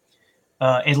here.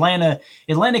 Atlanta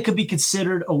could be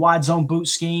considered a wide zone boot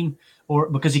scheme, or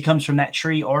because he comes from that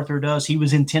tree. Arthur does. He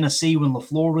was in Tennessee when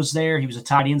LaFleur was there. He was a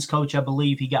tight ends coach, I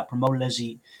believe. He got promoted as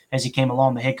he came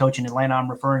along. The head coach in Atlanta I'm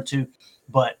referring to.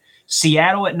 But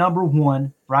Seattle at number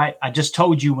 1, right? I just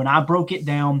told you when I broke it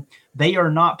down, they are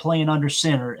not playing under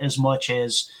center as much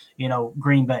as,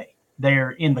 Green Bay.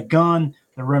 They're in the gun.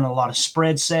 They're running a lot of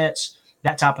spread sets,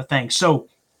 that type of thing. So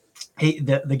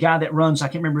the guy that runs, I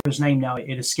can't remember his name now,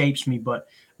 it escapes me, but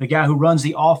the guy who runs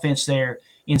the offense there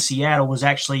in Seattle was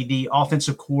actually the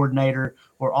offensive coordinator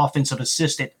or offensive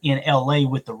assistant in LA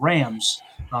with the Rams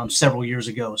several years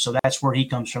ago. So that's where he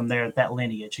comes from there, that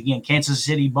lineage. Again, Kansas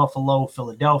City, Buffalo,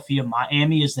 Philadelphia,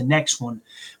 Miami is the next one.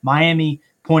 Miami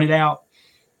pointed out,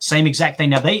 same exact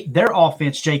thing. Now their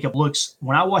offense, Jacob, looks,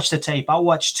 when I watched the tape, I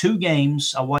watched 2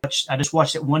 games. I just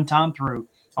watched it one time through.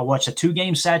 I watched a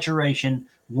 2-game saturation,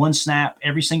 1 snap,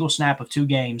 every single snap of 2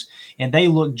 games, and they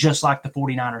look just like the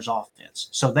 49ers offense.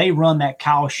 So they run that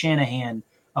Kyle Shanahan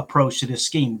approach to this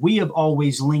scheme. We have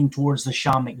always leaned towards the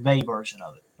Sean McVay version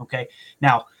of it. Okay.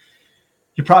 Now,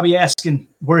 you're probably asking,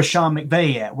 where's Sean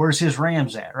McVay at? Where's his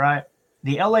Rams at, right?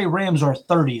 The LA Rams are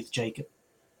 30th, Jacob.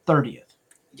 30th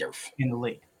in the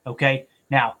league. Okay.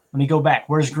 Now, let me go back.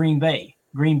 Where's Green Bay?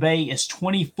 Green Bay is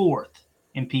 24th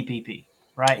in PPP,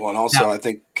 right? Well, and also, now, I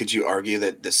think, could you argue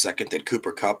that the second that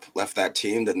Cooper Kupp left that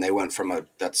team, then they went from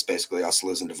that's basically us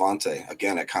losing Devontae.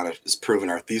 Again, it kind of is proving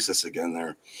our thesis again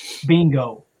there.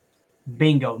 Bingo.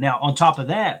 Now, on top of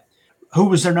that, who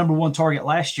was their number 1 target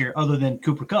last year other than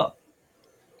Cooper Kupp?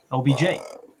 OBJ.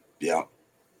 Yeah.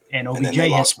 And OBJ and then they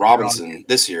lost Robinson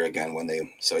this year again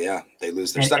they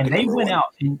lose their second. And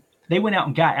they went out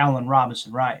and got Allen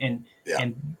Robinson, right? And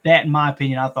that, in my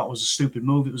opinion, I thought was a stupid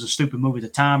move. It was a stupid move at the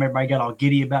time. Everybody got all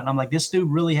giddy about it. And I'm like, this dude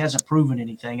really hasn't proven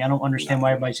anything. I don't understand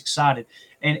why everybody's excited.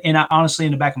 And I honestly,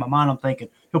 in the back of my mind, I'm thinking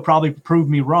he'll probably prove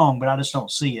me wrong, but I just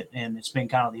don't see it. And it's been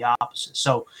kind of the opposite.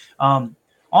 So on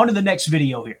to the next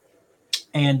video here.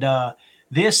 And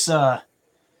this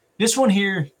one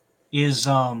here is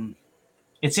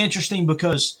it's interesting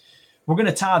because we're going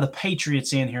to tie the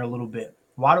Patriots in here a little bit.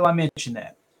 Why do I mention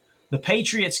that? The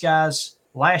Patriots, guys,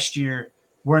 last year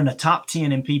were in the top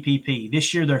 10 in PPP.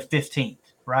 This year they're 15th,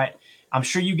 right? I'm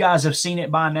sure you guys have seen it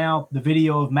by now, the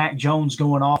video of Mac Jones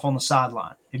going off on the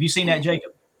sideline. Have you seen that,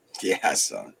 Jacob? Yeah,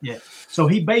 son. Yeah. So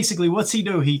he basically, what's he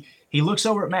do? He looks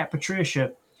over at Matt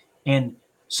Patricia, and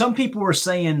some people were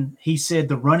saying he said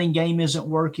the running game isn't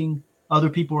working. Other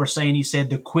people were saying he said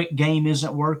the quick game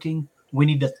isn't working. We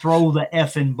need to throw the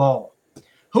effing ball.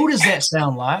 Who does that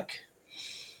sound like?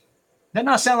 That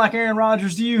not sound like Aaron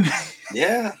Rodgers to you?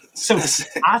 Yeah. So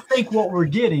I think what we're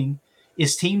getting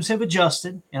is teams have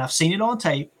adjusted, and I've seen it on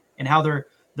tape, and how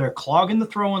they're clogging the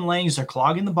throwing lanes, they're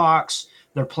clogging the box,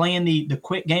 they're playing the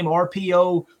quick game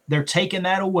RPO, they're taking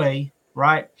that away,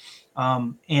 right?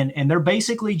 And they're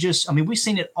basically just, I mean, we've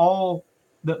seen it all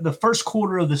the first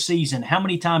quarter of the season. How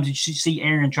many times did you see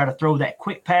Aaron try to throw that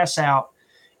quick pass out,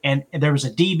 and there was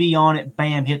a DB on it,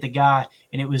 bam, hit the guy,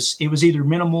 and it was either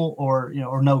minimal or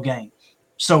no gain.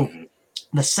 So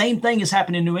the same thing has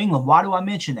happened in New England. Why do I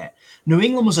mention that? New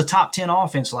England was a top 10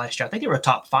 offense last year. I think they were a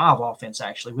top 5 offense,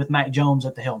 actually, with Mac Jones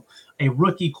at the helm, a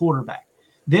rookie quarterback.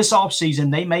 This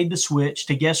offseason, they made the switch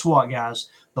to, guess what, guys?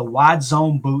 The wide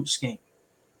zone boot scheme,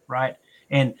 right?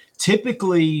 And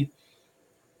typically,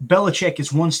 Belichick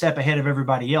is one step ahead of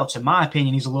everybody else. In my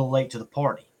opinion, he's a little late to the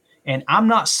party. And I'm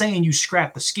not saying you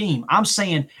scrap the scheme. I'm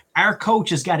saying our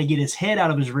coach has got to get his head out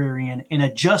of his rear end and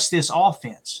adjust this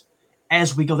offense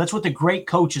as we go. That's what the great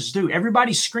coaches do.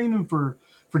 Everybody's screaming for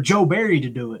Joe Barry to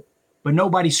do it, but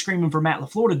nobody's screaming for Matt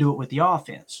LaFleur to do it with the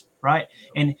offense, right?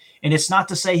 And it's not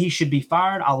to say he should be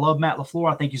fired. I love Matt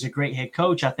LaFleur. I think he's a great head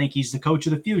coach. I think he's the coach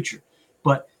of the future.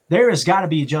 But there has got to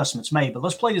be adjustments made. But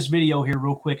let's play this video here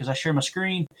real quick as I share my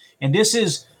screen. And this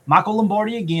is Michael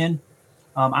Lombardi again.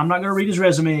 I'm not going to read his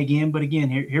resume again, but again,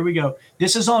 here we go.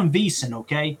 This is on VSiN,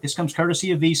 okay? This comes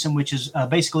courtesy of VSiN, which is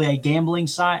basically a gambling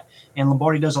site, and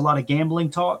Lombardi does a lot of gambling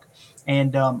talk.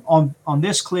 And on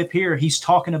this clip here, he's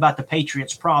talking about the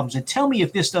Patriots' problems. And tell me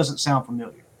if this doesn't sound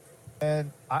familiar.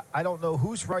 And I don't know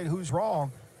who's right, who's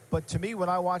wrong, but to me, when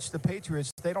I watch the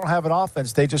Patriots, they don't have an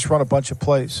offense. They just run a bunch of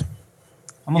plays.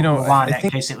 I'm going to rewind that in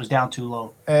case it was down too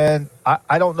low. And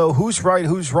I don't know who's right,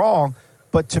 who's wrong,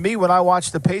 but to me, when I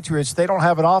watch the Patriots, they don't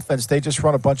have an offense. They just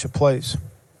run a bunch of plays.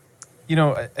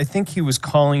 I think he was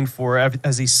calling for,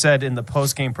 as he said in the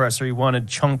post-game presser, he wanted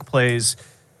chunk plays.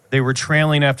 They were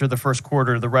trailing after the first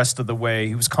quarter the rest of the way.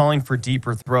 He was calling for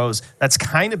deeper throws. That's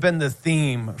kind of been the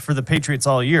theme for the Patriots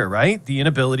all year, right? The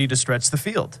inability to stretch the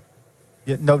field.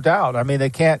 Yeah, no doubt. I mean, they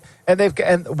can't. And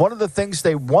one of the things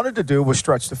they wanted to do was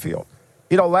stretch the field.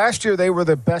 Last year they were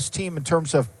the best team in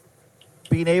terms of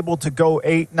being able to go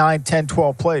 8, 9, 10,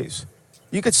 12 plays.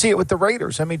 You could see it with the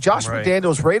Raiders. I mean, Josh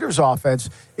McDaniels' Raiders offense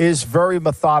is very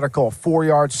methodical, 4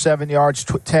 yards, 7 yards,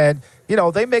 10.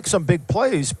 They make some big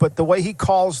plays, but the way he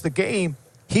calls the game,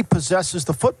 he possesses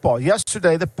the football.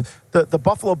 Yesterday, the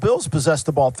Buffalo Bills possessed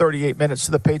the ball 38 minutes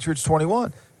to the Patriots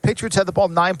 21. Patriots had the ball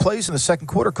 9 plays in the second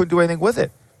quarter, couldn't do anything with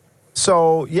it.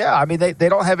 So, yeah, I mean, they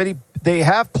don't have any – they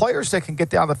have players that can get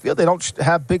down the field. They don't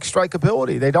have big strike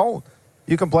ability. They don't.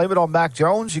 You can blame it on Mac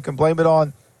Jones. You can blame it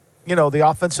on, the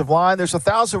offensive line. There's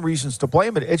 1,000 reasons to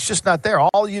blame it. It's just not there.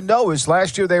 All you know is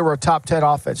last year they were a top 10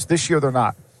 offense. This year they're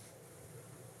not.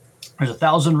 There's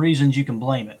 1,000 reasons you can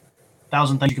blame it.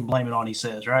 1,000 things you can blame it on, he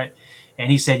says, right? And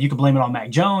he said you can blame it on Mac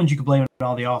Jones. You can blame it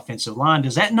on the offensive line.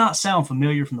 Does that not sound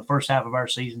familiar from the first half of our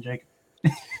season, Jacob?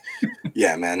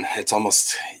 Yeah, man. It's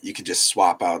almost – you could just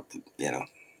swap out,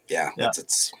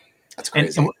 That's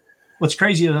crazy. And what's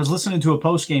crazy is I was listening to a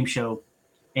post-game show,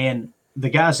 and the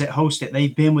guys that host it,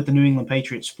 they've been with the New England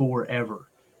Patriots forever.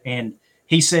 And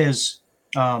he says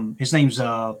his name's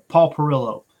Paul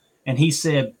Perillo, and he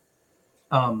said,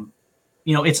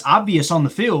 it's obvious on the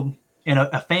field, and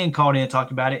a fan called in and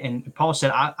talked about it, and Paul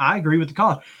said, I agree with the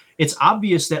caller. It's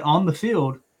obvious that on the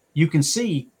field you can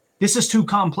see this is too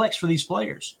complex for these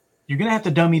players. You're going to have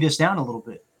to dummy this down a little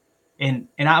bit. And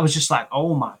I was just like,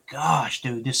 oh, my gosh,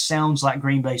 dude, this sounds like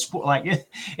Green Bay sport. Like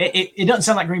it doesn't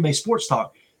sound like Green Bay sports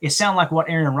talk. It sounded like what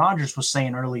Aaron Rodgers was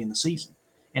saying early in the season.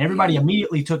 And everybody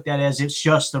immediately took that as it's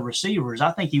just the receivers.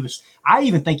 I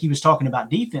even think he was talking about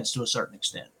defense to a certain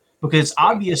extent, because it's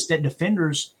obvious that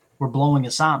defenders were blowing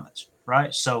assignments,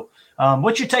 right? So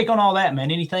what's your take on all that,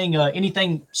 man?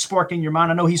 Anything spark in your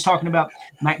mind? I know he's talking about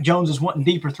Mac Jones is wanting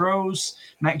deeper throws.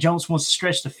 Mac Jones wants to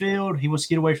stretch the field. He wants to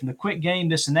get away from the quick game,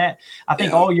 this and that. I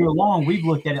think all year long we've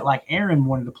looked at it like Aaron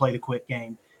wanted to play the quick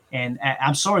game. And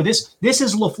I'm sorry, this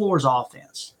is LaFleur's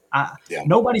offense.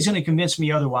 Nobody's going to convince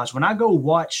me otherwise. When I go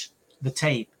watch the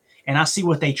tape and I see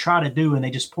what they try to do and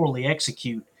they just poorly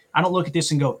execute, I don't look at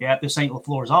this and go, yeah, this ain't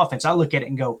LaFleur's offense. I look at it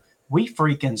and go, we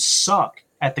freaking suck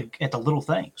at the little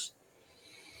things.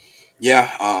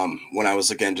 Yeah, when I was,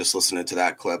 again, just listening to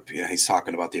that clip, he's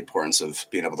talking about the importance of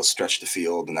being able to stretch the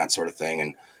field and that sort of thing.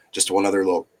 And just one other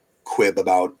little quib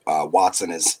about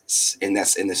Watson is in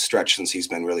this stretch, since he's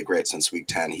been really great since week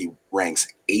 10, he ranks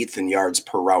 8th in yards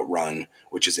per route run,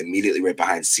 which is immediately right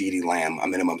behind CeeDee Lamb, a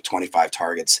minimum of 25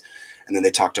 targets. And then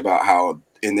they talked about how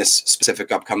in this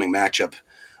specific upcoming matchup,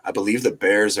 I believe the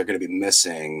Bears are going to be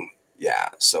missing –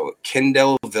 so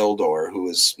Kindle Vildor, who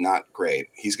is not great,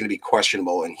 he's going to be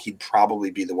questionable, and he'd probably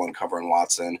be the one covering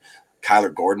Watson.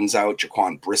 Kyler Gordon's out.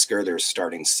 Jaquan Brisker, their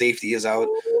starting safety, is out.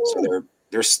 So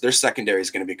their secondary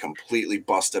is going to be completely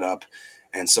busted up.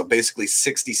 And so basically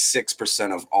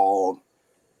 66% of all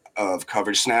of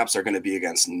coverage snaps are going to be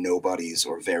against nobodies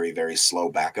or very, very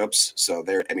slow backups. So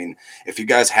if you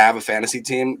guys have a fantasy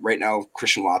team right now,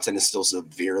 Christian Watson is still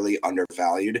severely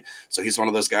undervalued. So he's one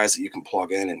of those guys that you can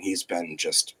plug in, and he's been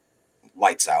just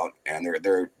lights out, and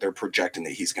they're projecting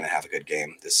that he's going to have a good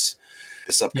game this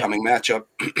upcoming matchup.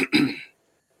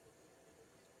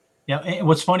 Yeah. And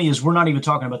what's funny is we're not even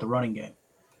talking about the running game,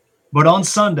 but on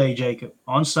Sunday, Jacob,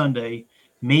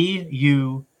 me,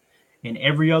 you, and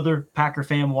every other Packer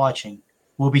fan watching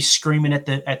will be screaming at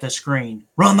the screen,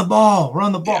 run the ball,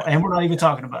 and we're not even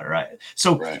talking about it, right?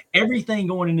 So everything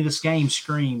going into this game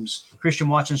screams Christian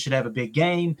Watson should have a big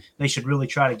game. They should really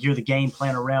try to gear the game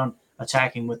plan around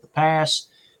attacking with the pass.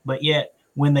 But yet,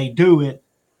 when they do it,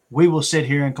 we will sit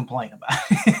here and complain about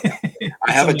it.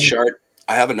 I have a chart.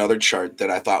 I have another chart that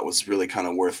I thought was really kind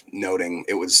of worth noting.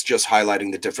 It was just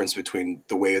highlighting the difference between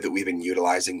the way that we've been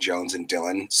utilizing Jones and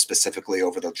Dillon specifically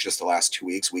over just the last 2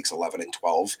 weeks, weeks 11 and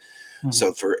 12. Mm-hmm.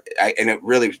 So and it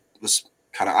really was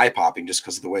kind of eye-popping just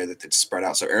because of the way that it's spread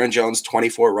out. So Aaron Jones,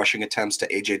 24 rushing attempts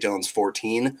to A.J. Dillon's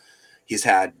 14. He's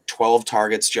had 12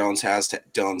 targets, Jones has, to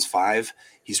Dillon's 5.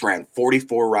 He's ran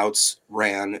 44 routes,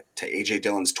 ran to A.J.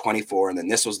 Dillon's 24. And then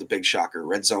this was the big shocker,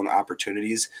 red zone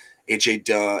opportunities.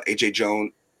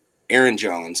 Aaron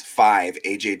Jones 5,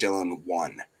 A.J. Dillon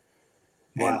 1.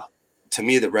 Wow. And to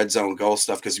me, the red zone goal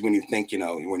stuff, because when you think,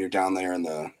 when you're down there in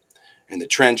the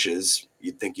trenches,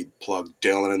 you'd think you'd plug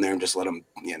Dillon in there and just let him,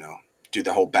 do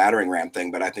the whole battering ram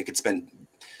thing. But I think it's been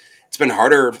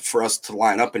harder for us to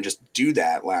line up and just do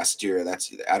that last year.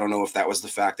 I don't know if that was the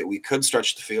fact that we could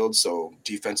stretch the field, so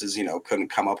defenses, couldn't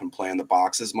come up and play in the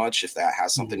box as much, if that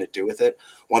has something to do with it.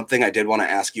 One thing I did want to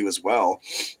ask you as well,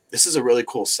 this is a really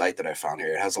cool site that I found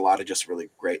here. It has a lot of just really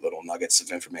great little nuggets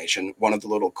of information. One of the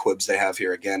little quibs they have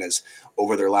here, again, is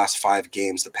over their last 5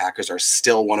 games, the Packers are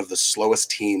still one of the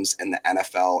slowest teams in the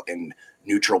NFL in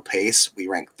neutral pace. We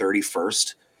rank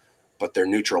 31st. But their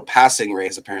neutral passing rate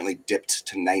has apparently dipped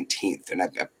to 19th. And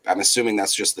I'm assuming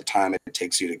that's just the time it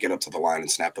takes you to get up to the line and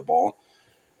snap the ball.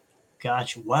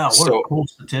 Gotcha. Wow, what a cool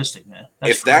statistic, man.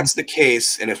 That's the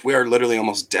case, and if we are literally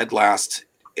almost dead last,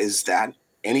 is that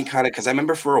any kind of – because I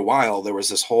remember for a while there was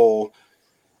this whole,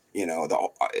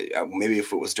 maybe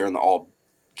if it was during the all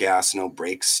gas, no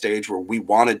brakes stage where we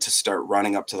wanted to start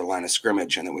running up to the line of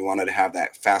scrimmage and that we wanted to have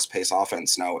that fast-paced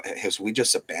offense. Now, has we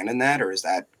just abandoned that, or does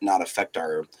that not affect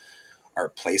our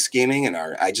play scheming and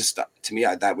to me,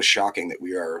 that was shocking that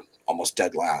we are almost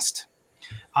dead last.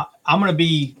 I'm going to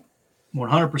be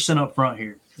 100% up front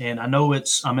here, and I know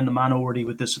I'm in the minority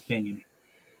with this opinion,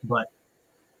 but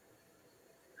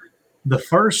the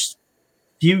first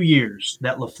few years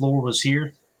that LaFleur was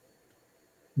here,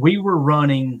 we were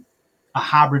running a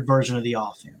hybrid version of the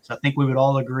offense. I think we would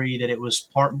all agree that it was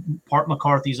part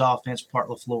McCarthy's offense, part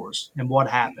LaFleur's. And what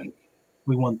happened?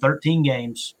 We won 13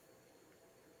 games.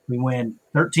 We win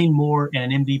 13 more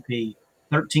and an MVP,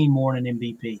 13 more and an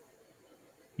MVP.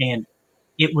 And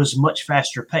it was much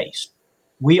faster paced.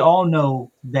 We all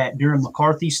know that during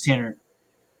McCarthy's tenure,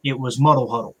 it was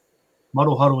muddle huddle.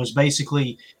 Muddle huddle is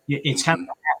basically, it's kind of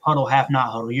half huddle, half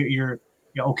not huddle. You're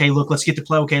okay, look, let's get to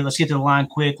play. Okay, let's get to the line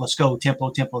quick. Let's go.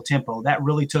 Tempo. That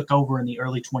really took over in the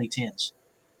early 2010s.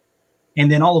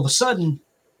 And then all of a sudden,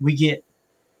 we get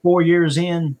 4 years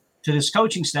in to this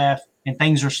coaching staff, and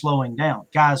things are slowing down.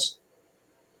 Guys,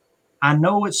 I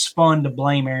know it's fun to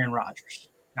blame Aaron Rodgers.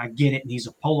 I get it, and he's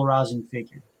a polarizing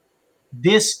figure.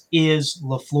 This is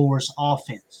LaFleur's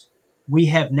offense. We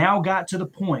have now got to the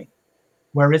point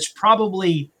where it's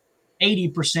probably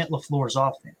 80% LaFleur's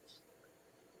offense.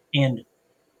 And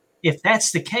if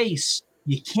that's the case,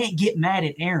 you can't get mad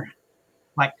at Aaron.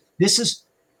 Like, this is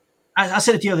 – I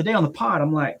said it the other day on the pod.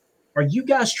 I'm like, are you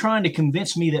guys trying to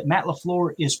convince me that Matt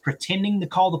LaFleur is pretending to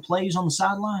call the plays on the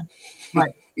sideline?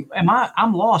 Like,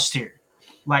 I'm lost here.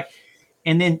 Like,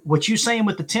 and then what you're saying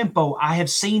with the tempo, I have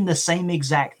seen the same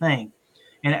exact thing.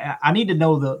 And I need to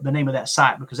know the name of that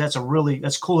site because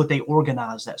that's cool that they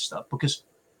organize that stuff. Because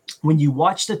when you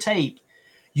watch the tape,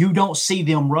 you don't see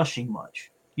them rushing much.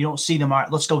 You don't see them, all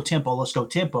right, let's go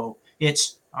tempo.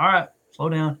 It's, all right, slow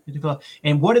down.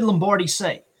 And what did Lombardi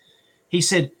say? He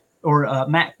said, or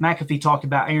Matt McAfee talked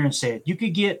about, Aaron said, you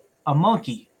could get a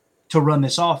monkey to run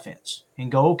this offense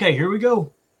and go, okay, here we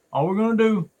go. All we're going to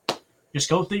do, just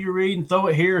go through your read and throw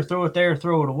it here, throw it there,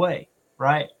 throw it away,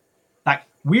 right? Like,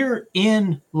 we're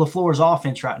in LaFleur's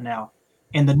offense right now,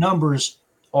 and the numbers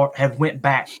have went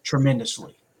back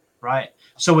tremendously, right?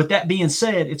 So with that being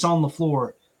said, it's on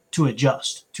LaFleur to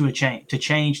adjust, to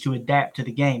change, to adapt to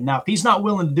the game. Now, if he's not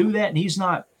willing to do that and he's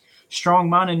not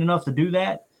strong-minded enough to do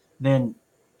that, then,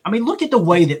 I mean, look at the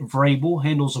way that Vrabel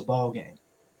handles a ball game.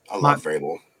 I love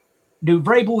Vrabel. Dude,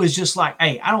 Vrabel is just like,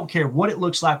 hey, I don't care what it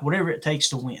looks like, whatever it takes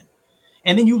to win.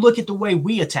 And then you look at the way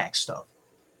we attack stuff.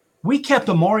 We kept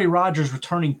Amari Rodgers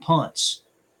returning punts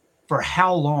for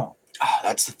how long? Oh,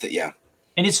 that's the thing, yeah.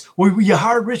 And it's, well, you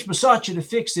hired Rich Bisaccia to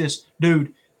fix this.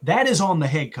 Dude, that is on the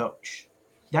head coach.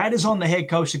 That is on the head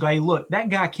coach to go, hey, look, that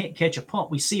guy can't catch a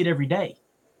punt. We see it every day.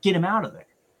 Get him out of there,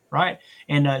 right?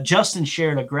 And Justin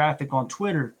shared a graphic on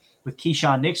Twitter with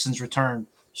Keyshawn Nixon's return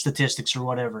statistics or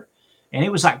whatever. And it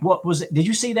was like, what was it? Did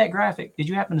you see that graphic? Did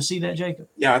you happen to see that, Jacob?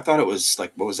 Yeah, I thought it was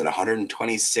like, what was it,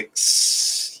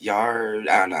 126 yard?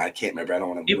 I don't know. I can't remember. I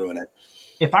don't want to ruin it.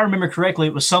 If I remember correctly,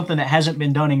 it was something that hasn't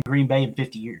been done in Green Bay in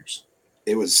 50 years.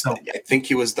 It was, so, I think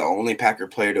he was the only Packer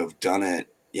player to have done it,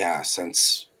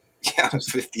 since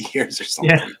 50 years or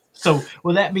something. Yeah. So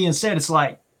with that being said, it's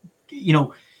like,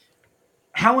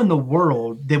 how in the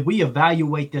world did we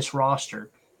evaluate this roster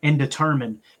and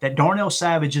determine that Darnell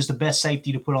Savage is the best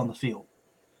safety to put on the field?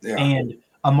 Yeah. And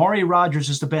Amari Rodgers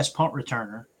is the best punt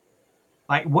returner.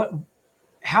 Like, what?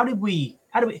 How did we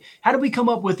come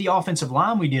up with the offensive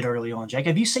line we did early on, Jake?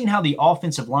 Have you seen how the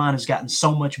offensive line has gotten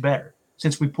so much better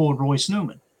since we pulled Royce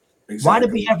Newman? Exactly. Why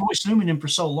did we have Royce Newman in for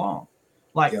so long?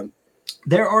 Like,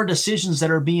 there are decisions that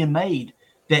are being made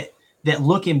that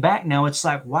looking back now, it's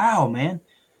like, wow, man,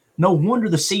 no wonder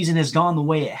the season has gone the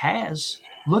way it has.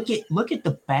 Look at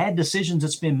the bad decisions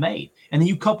that's been made. And then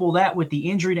you couple that with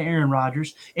the injury to Aaron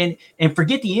Rodgers and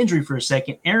forget the injury for a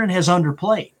second. Aaron has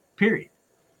underplayed, period.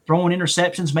 Throwing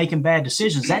interceptions, making bad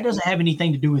decisions. That doesn't have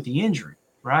anything to do with the injury,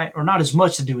 right? Or not as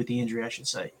much to do with the injury, I should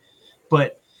say.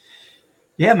 But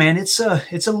yeah, man, it's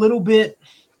a little bit,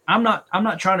 I'm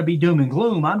not trying to be doom and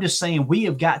gloom. I'm just saying we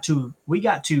got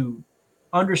to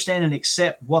understand and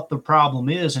accept what the problem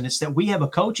is. And it's that we have a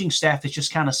coaching staff that's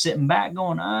just kind of sitting back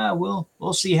going,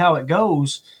 we'll see how it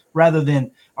goes, rather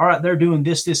than, all right, they're doing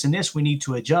this, this, and this. We need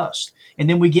to adjust. And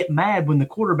then we get mad when the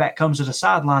quarterback comes to the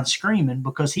sideline screaming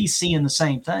because he's seeing the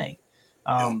same thing.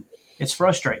 It's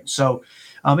frustrating. So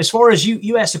as far as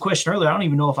you asked the question earlier, I don't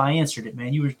even know if I answered it,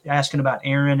 man. You were asking about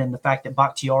Aaron and the fact that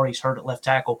Bakhtiari's hurt at left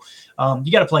tackle.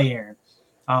 You got to play Aaron.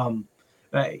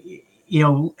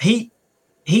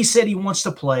 He said he wants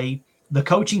to play. The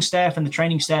coaching staff and the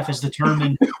training staff has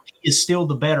determined is still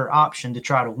the better option to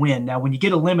try to win. Now, when you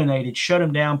get eliminated, shut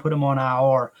him down, put him on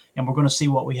IR, and we're going to see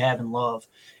what we have in Love.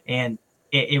 And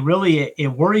it really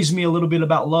worries me a little bit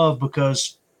about Love,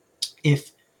 because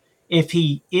if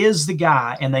he is the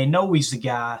guy and they know he's the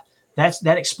guy,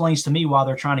 that explains to me why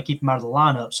they're trying to keep him out of the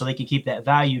lineup, so they can keep that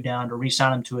value down to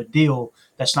re-sign him to a deal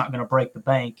that's not going to break the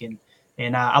bank.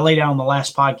 And I laid out on the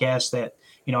last podcast that,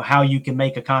 how you can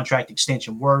make a contract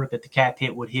extension work, that the cap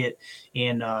hit would hit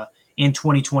in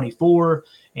 2024,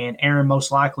 and Aaron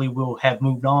most likely will have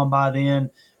moved on by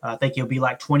then. I think he'll be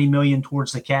like $20 million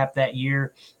towards the cap that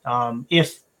year.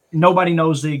 If nobody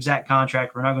knows the exact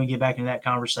contract, we're not going to get back into that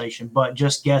conversation, but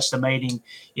just guesstimating,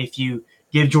 if you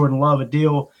give Jordan Love a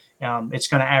deal, it's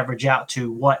going to average out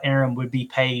to what Aaron would be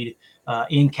paid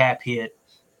in cap hit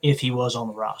if he was on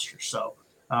the roster. So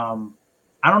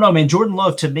I don't know, man. Jordan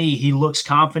Love, to me, he looks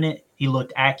confident. He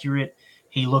looked accurate.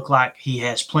 He looked like he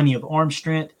has plenty of arm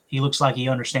strength. He looks like he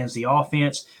understands the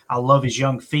offense. I love his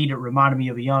young feet. It reminded me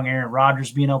of a young Aaron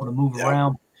Rodgers, being able to move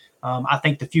around. I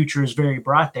think the future is very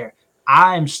bright there.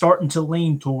 I am starting to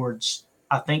lean towards,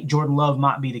 I think Jordan Love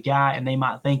might be the guy, and they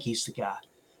might think he's the guy.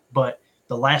 But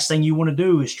the last thing you want to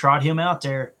do is trot him out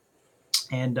there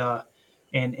and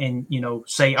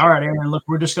say, all right, Aaron, look,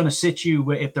 we're just going to sit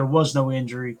you if there was no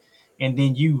injury, and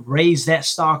then you raise that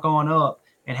stock on up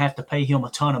and have to pay him a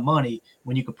ton of money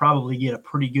when you could probably get a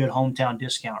pretty good hometown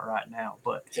discount right now.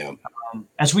 But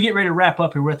as we get ready to wrap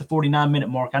up here, we're at the 49-minute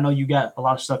mark. I know you got a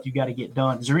lot of stuff you got to get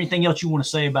done. Is there anything else you want to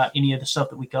say about any of the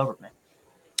stuff that we covered, man?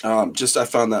 I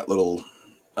found that little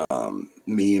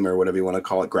meme, or whatever you want to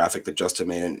call it, graphic that Justin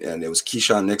made, and it was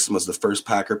Keyshawn Nixon was the first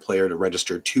Packer player to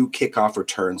register 2 kickoff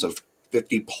returns of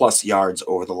 50-plus yards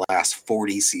over the last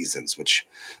 40 seasons, which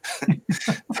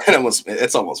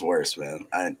it's almost worse, man.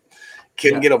 I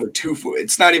couldn't get over 2.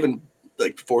 It's not even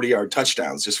like 40-yard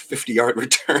touchdowns, just 50-yard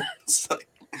returns.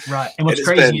 Right. And what's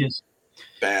crazy is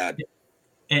bad.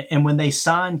 And when they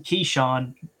signed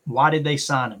Keyshawn, why did they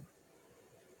sign him?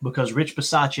 Because Rich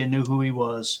Bisaccia knew who he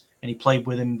was, and he played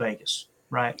with him in Vegas,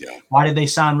 right? Yeah. Why did they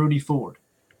sign Rudy Ford?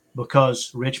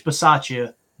 Because Rich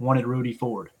Bisaccia wanted Rudy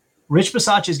Ford. Rich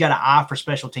Bisaccia's got an eye for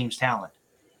special teams talent.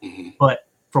 Mm-hmm. But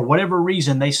for whatever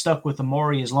reason, they stuck with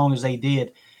Amari as long as they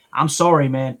did. I'm sorry,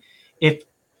 man.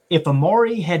 If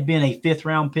Amari had been a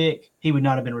 5th-round pick, he would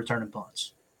not have been returning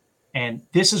punts. And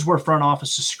this is where front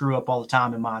offices screw up all the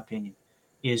time, in my opinion,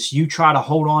 is you try to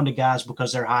hold on to guys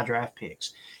because they're high draft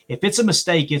picks. If it's a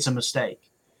mistake, it's a mistake.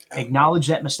 Acknowledge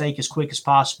that mistake as quick as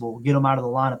possible. Get them out of the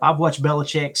lineup. I've watched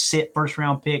Belichick sit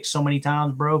first-round picks so many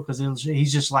times, bro, because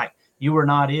he's just like, you were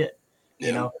not it,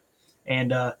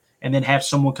 and then have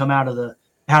someone come out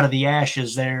of the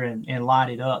ashes there and light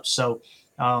it up. So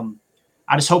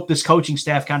I just hope this coaching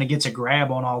staff kind of gets a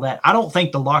grab on all that. I don't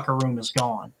think the locker room is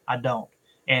gone. I don't.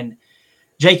 And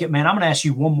Jacob, man, I'm going to ask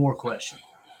you one more question.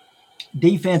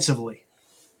 Defensively,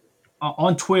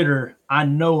 on Twitter, I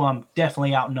know I'm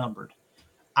definitely outnumbered.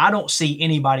 I don't see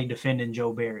anybody defending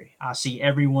Joe Barry. I see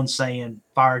everyone saying,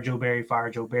 fire Joe Barry, fire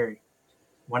Joe Barry.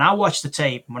 When I watch the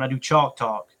tape, when I do chalk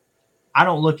talk, I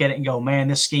don't look at it and go, man,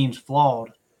 this scheme's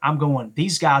flawed. I'm going,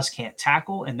 these guys can't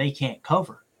tackle and they can't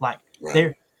cover. Like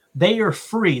they are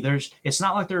free. It's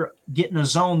not like they're getting a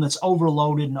zone that's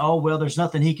overloaded and, oh, well, there's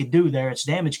nothing he could do there. It's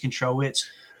damage control. It's,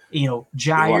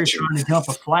 Jair trying to dump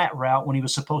a flat route when he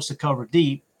was supposed to cover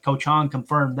deep. Coach Hahn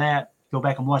confirmed that. Go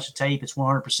back and watch the tape. It's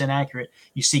 100% accurate.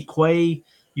 You see Quay,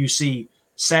 you see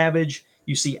Savage,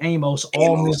 you see Amos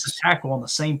all miss a tackle on the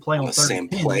same play on the same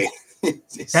play.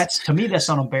 To me, that's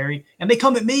not on Barry. And they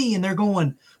come at me and they're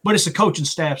going, but it's the coaching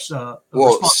staff's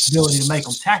responsibility to make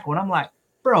them tackle. And I'm like,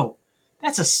 bro,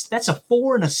 that's a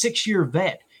 4 and a 6 year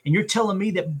vet. And you're telling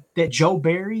me that Joe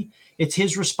Barry, it's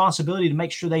his responsibility to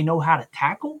make sure they know how to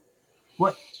tackle?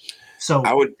 What? So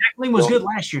tackling was good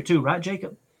last year too, right,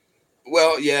 Jacob?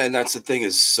 Well, yeah, and that's the thing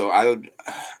is,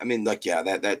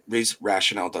 that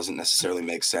rationale doesn't necessarily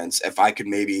make sense. If I could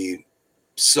maybe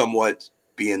somewhat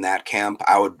be in that camp,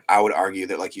 I would argue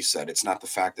that, like you said, it's not the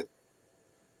fact that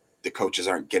the coaches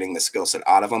aren't getting the skill set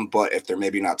out of them, but if they're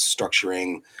maybe not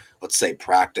structuring, let's say,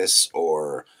 practice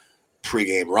or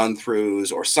pregame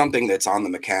run-throughs or something that's on the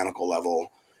mechanical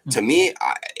level, to me,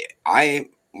 I'm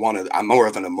more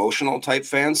of an emotional type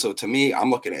fan. So to me,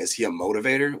 I'm looking at, is he a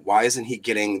motivator? Why isn't he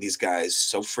getting these guys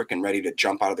so freaking ready to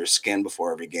jump out of their skin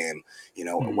before every game?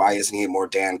 Why isn't he more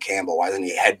Dan Campbell? Why isn't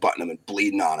he headbutting them and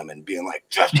bleeding on them and being like,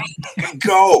 just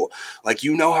go? Like,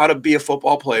 how to be a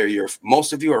football player.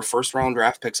 Most of you are 1st-round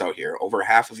draft picks out here. Over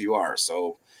half of you are.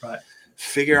 So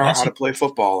figure out how to play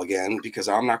football again, because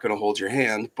I'm not going to hold your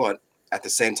hand. But at the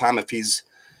same time, if he's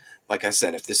like I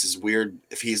said, if this is weird,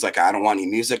 if he's like, I don't want any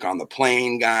music on the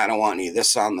plane guy, I don't want any of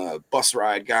this on the bus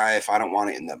ride guy, if I don't want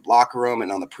it in the locker room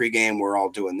and on the pregame, we're all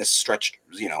doing this stretch,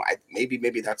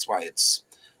 maybe that's why it's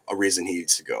a reason he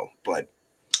needs to go. But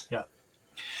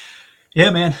yeah,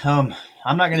 man.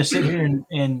 I'm not going to sit here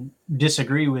and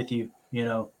disagree with you,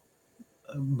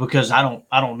 because I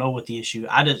don't know what the issue.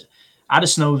 I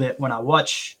just know that when I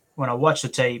watch the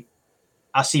tape,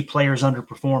 I see players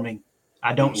underperforming.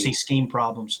 I don't see scheme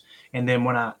problems. And then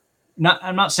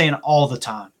I'm not saying all the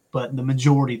time, but the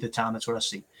majority of the time, that's what I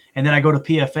see. And then I go to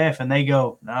PFF and they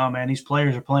go, no, man, these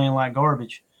players are playing like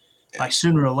garbage. Like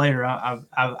sooner or later,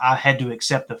 I had to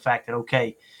accept the fact that,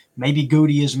 okay, maybe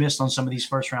Goody is missed on some of these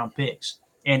first round picks.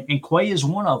 And Quay is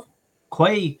one of them.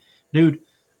 Quay, dude,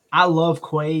 I love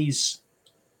Quay's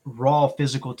raw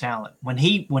physical talent. When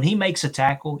he makes a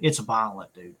tackle, it's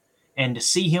violent, dude. And to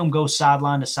see him go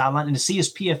sideline to sideline and to see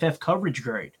his PFF coverage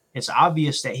grade, it's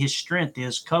obvious that his strength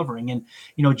is covering. And,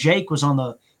 Jake was on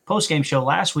the postgame show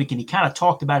last week, and he kind of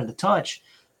talked about it a touch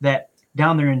that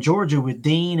down there in Georgia with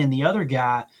Dean and the other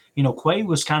guy, Quay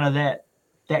was kind of that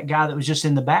guy that was just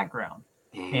in the background.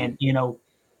 And,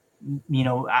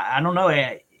 I don't know.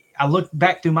 I looked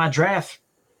back through my draft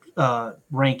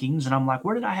rankings, and I'm like,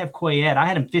 where did I have Quay at? I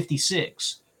had him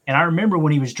 56. And I remember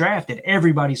when he was drafted,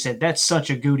 everybody said, that's such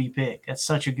a Goody pick. That's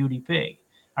such a Goody pick.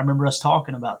 I remember us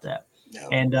talking about that. No.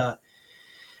 And I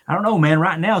don't know, man.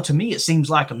 Right now, to me, it seems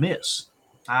like a miss.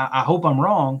 I hope I'm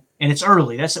wrong. And it's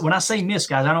early. That's when I say miss,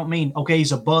 guys, I don't mean, okay,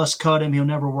 he's a bust, cut him, he'll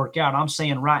never work out. I'm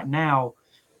saying right now,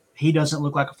 he doesn't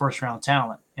look like a first-round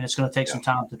talent, and it's going to take some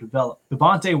time to develop.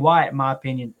 Devontae Wyatt, in my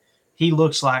opinion, he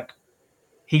looks like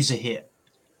he's a hit.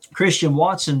 Christian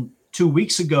Watson, 2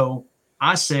 weeks ago,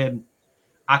 I said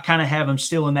I kind of have him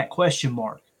still in that question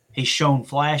mark. He's shown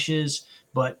flashes,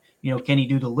 but, can he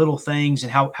do the little things,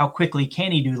 and how quickly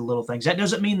can he do the little things? That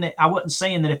doesn't mean that – I wasn't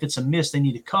saying that if it's a miss, they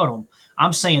need to cut him.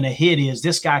 I'm saying a hit is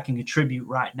this guy can contribute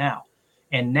right now.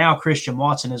 And now Christian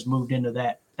Watson has moved into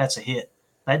that. That's a hit.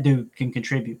 That dude can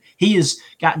contribute. He has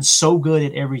gotten so good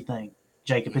at everything,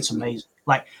 Jacob. It's amazing.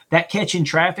 Like that catch in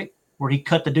traffic where he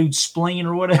cut the dude's spleen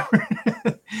or whatever.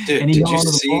 Dude,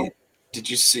 did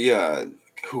you see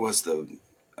who was the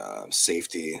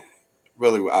safety?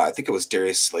 Really, I think it was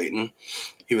Darius Slayton.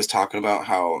 He was talking about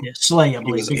how Slay, I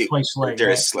believe. Big play Slay.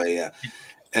 Darius Slay, yeah.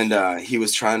 And he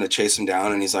was trying to chase him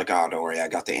down, and he's like, "Oh, don't worry, I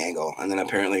got the angle." And then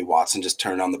apparently Watson just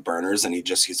turned on the burners, and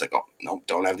he's like, "Oh, no,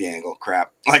 don't have the angle,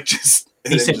 crap!" Like just.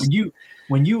 He said,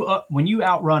 when you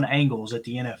outrun angles at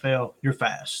the NFL, you're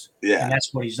fast. Yeah, and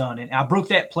that's what he's done. And I broke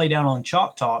that play down on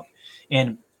Chalk Talk,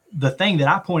 and the thing that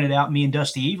I pointed out, me and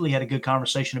Dusty Evely had a good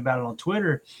conversation about it on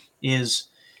Twitter, is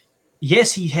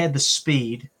yes, he had the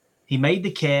speed, he made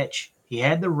the catch. He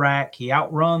had the rack. He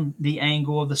outrun the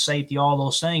angle of the safety, all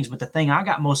those things. But the thing I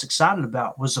got most excited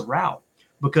about was the route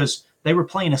because they were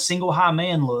playing a single high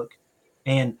man look,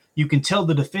 and you can tell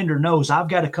the defender knows I've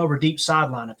got to cover deep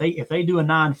sideline. If they do a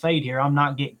 9 fade here, I'm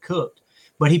not getting cooked.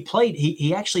 But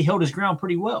he actually held his ground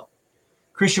pretty well.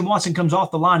 Christian Watson comes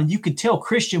off the line, and you can tell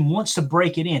Christian wants to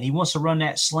break it in. He wants to run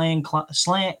that slant,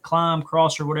 climb,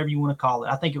 cross, or whatever you want to call it.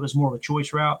 I think it was more of a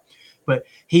choice route. But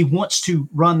he wants to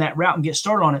run that route and get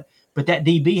started on it. But that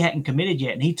DB hadn't committed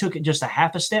yet, and he took it just a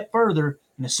half a step further,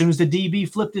 and as soon as the DB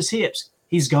flipped his hips,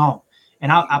 he's gone.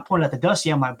 And I pointed out to Dusty,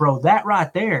 I'm like, bro, that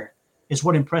right there is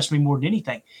what impressed me more than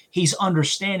anything. He's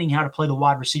understanding how to play the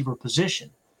wide receiver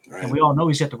position, right. And we all know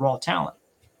he's got the raw talent.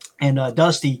 And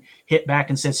Dusty hit back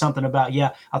and said something about,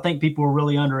 I think people are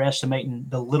really underestimating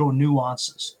the little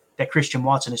nuances that Christian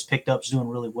Watson has picked up is doing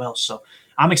really well. So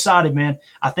I'm excited, man.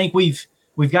 I think we've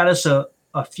got us a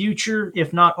future,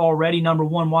 if not already, number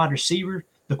one wide receiver.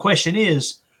 The question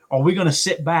is, are we going to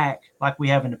sit back like we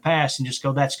have in the past and just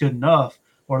go, that's good enough?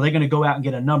 Or are they going to go out and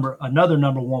get another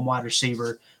number one wide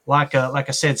receiver like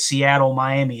I said, Seattle,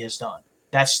 Miami has done?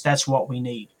 That's what we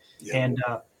need. Yeah. And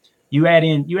you add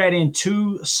in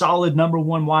 2 solid number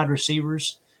one wide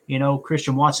receivers,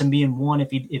 Christian Watson being one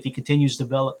if he continues to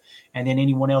develop, and then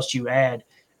anyone else you add.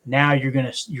 Now you're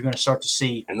gonna start to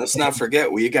see. And let's not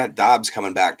forget, you got Dobbs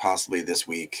coming back possibly this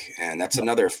week, and that's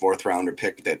another 4th rounder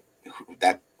pick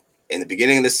that in the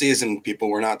beginning of the season people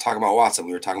were not talking about Watson,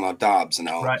 we were talking about Dobbs,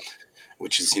 right.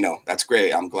 Which is that's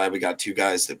great. I'm glad we got 2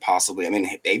 guys that possibly. I mean,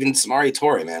 even Samori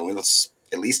Toure, man.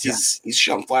 At least he's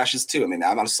shown flashes too. I mean,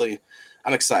 I'm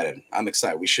excited.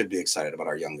 We should be excited about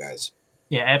our young guys.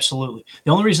 Yeah, absolutely.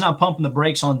 The only reason I'm pumping the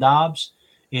brakes on Dobbs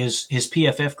is his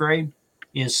PFF grade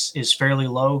is fairly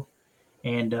low,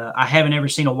 and I haven't ever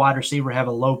seen a wide receiver have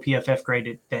a low PFF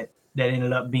grade that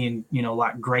ended up being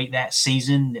like great that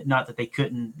season. Not that they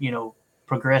couldn't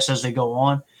progress as they go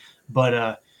on,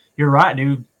 but you're right,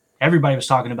 dude. everybody was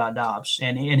talking about Dobbs,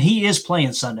 and he is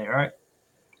playing Sunday, right?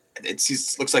 It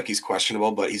looks like he's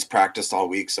questionable, but he's practiced all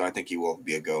week, so I think he will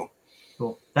be a go.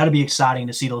 Cool. That'll be exciting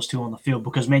to see those two on the field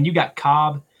because, man, you got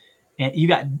Cobb and you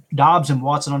got Dobbs and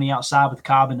Watson on the outside with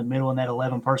Cobb in the middle in that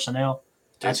 11 personnel.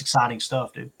 That's exciting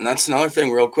stuff, dude. And that's another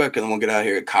thing real quick, and then we'll get out of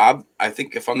here. Cobb, I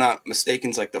think if I'm not mistaken,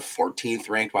 is like the 14th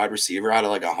ranked wide receiver out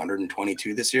of like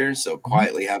 122 this year. So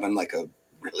quietly having like a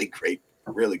really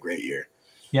great year.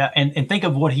 Yeah, and think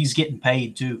of what he's getting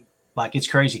paid too. Like it's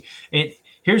crazy.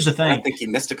 Here's the thing. I think he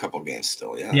missed a couple games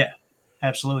still, yeah. Yeah,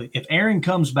 absolutely. If Aaron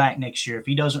comes back next year, if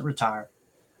he doesn't retire,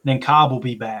 then Cobb will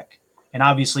be back. And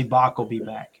obviously Bach will be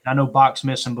back. I know Bach's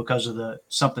missing because of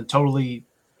something totally,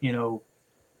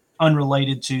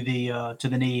 unrelated to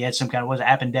the knee. He had some kind of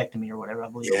appendectomy or whatever, I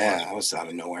believe. Yeah, that was out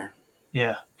of nowhere.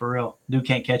 Yeah, for real. Dude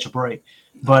can't catch a break.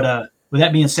 But with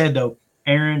that being said, though,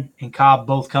 Aaron and Cobb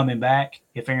both coming back.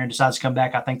 If Aaron decides to come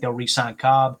back, I think they'll re-sign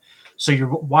Cobb. So your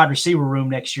wide receiver room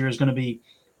next year is going to be,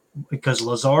 because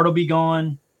Lazard will be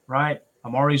gone, right?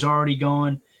 Amari's already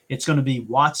gone. It's going to be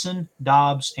Watson,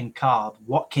 Dobbs, and Cobb.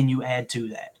 What can you add to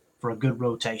that for a good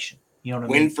rotation? You know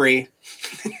what I mean? Winfrey.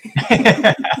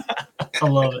 I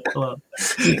love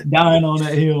it. Dying on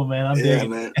that hill, man. I'm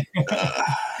digging it.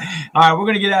 All right, we're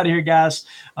going to get out of here, guys.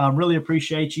 Really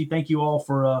appreciate you. Thank you all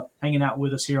for hanging out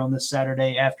with us here on this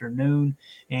Saturday afternoon.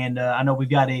 And I know we've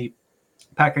got a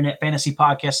Packernet Fantasy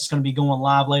Podcast that's going to be going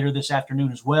live later this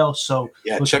afternoon as well. So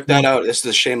yeah, check that out. This is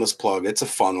a shameless plug. It's a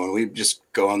fun one. We just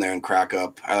go on there and crack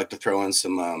up. I like to throw in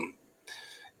some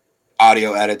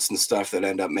audio edits and stuff that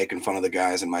end up making fun of the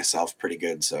guys and myself pretty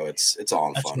good. So it's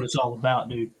all That's fun. what it's all about,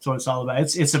 dude. That's what it's all about.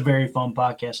 It's a very fun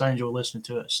podcast. I enjoy listening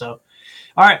to it. So,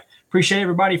 all right. Appreciate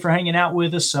everybody for hanging out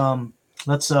with us.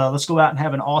 Let's go out and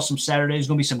have an awesome Saturday. There's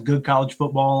going to be some good college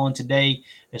football on today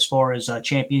as far as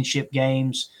championship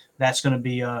games. That's going to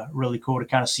be really cool to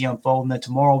kind of see unfold. And then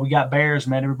tomorrow we got Bears,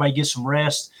 man. Everybody get some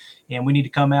rest, and we need to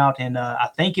come out. And I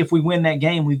think if we win that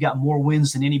game, we've got more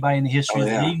wins than anybody in the history of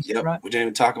the league. Yep. Right? We didn't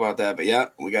even talk about that, but yeah,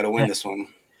 we got to win this one.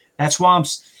 That's why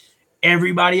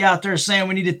everybody out there saying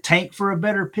we need to tank for a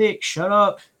better pick. Shut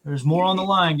up. There's more on the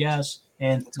line, guys.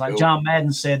 And like John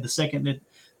Madden said, the second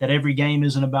that every game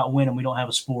isn't about winning, we don't have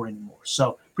a sport anymore.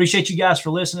 So appreciate you guys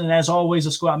for listening. And as always,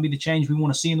 let's go out and be the change we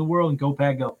want to see in the world, and go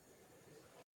Pack go.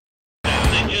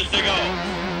 Inches to go.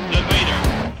 The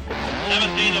Vader.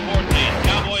 17 to 14.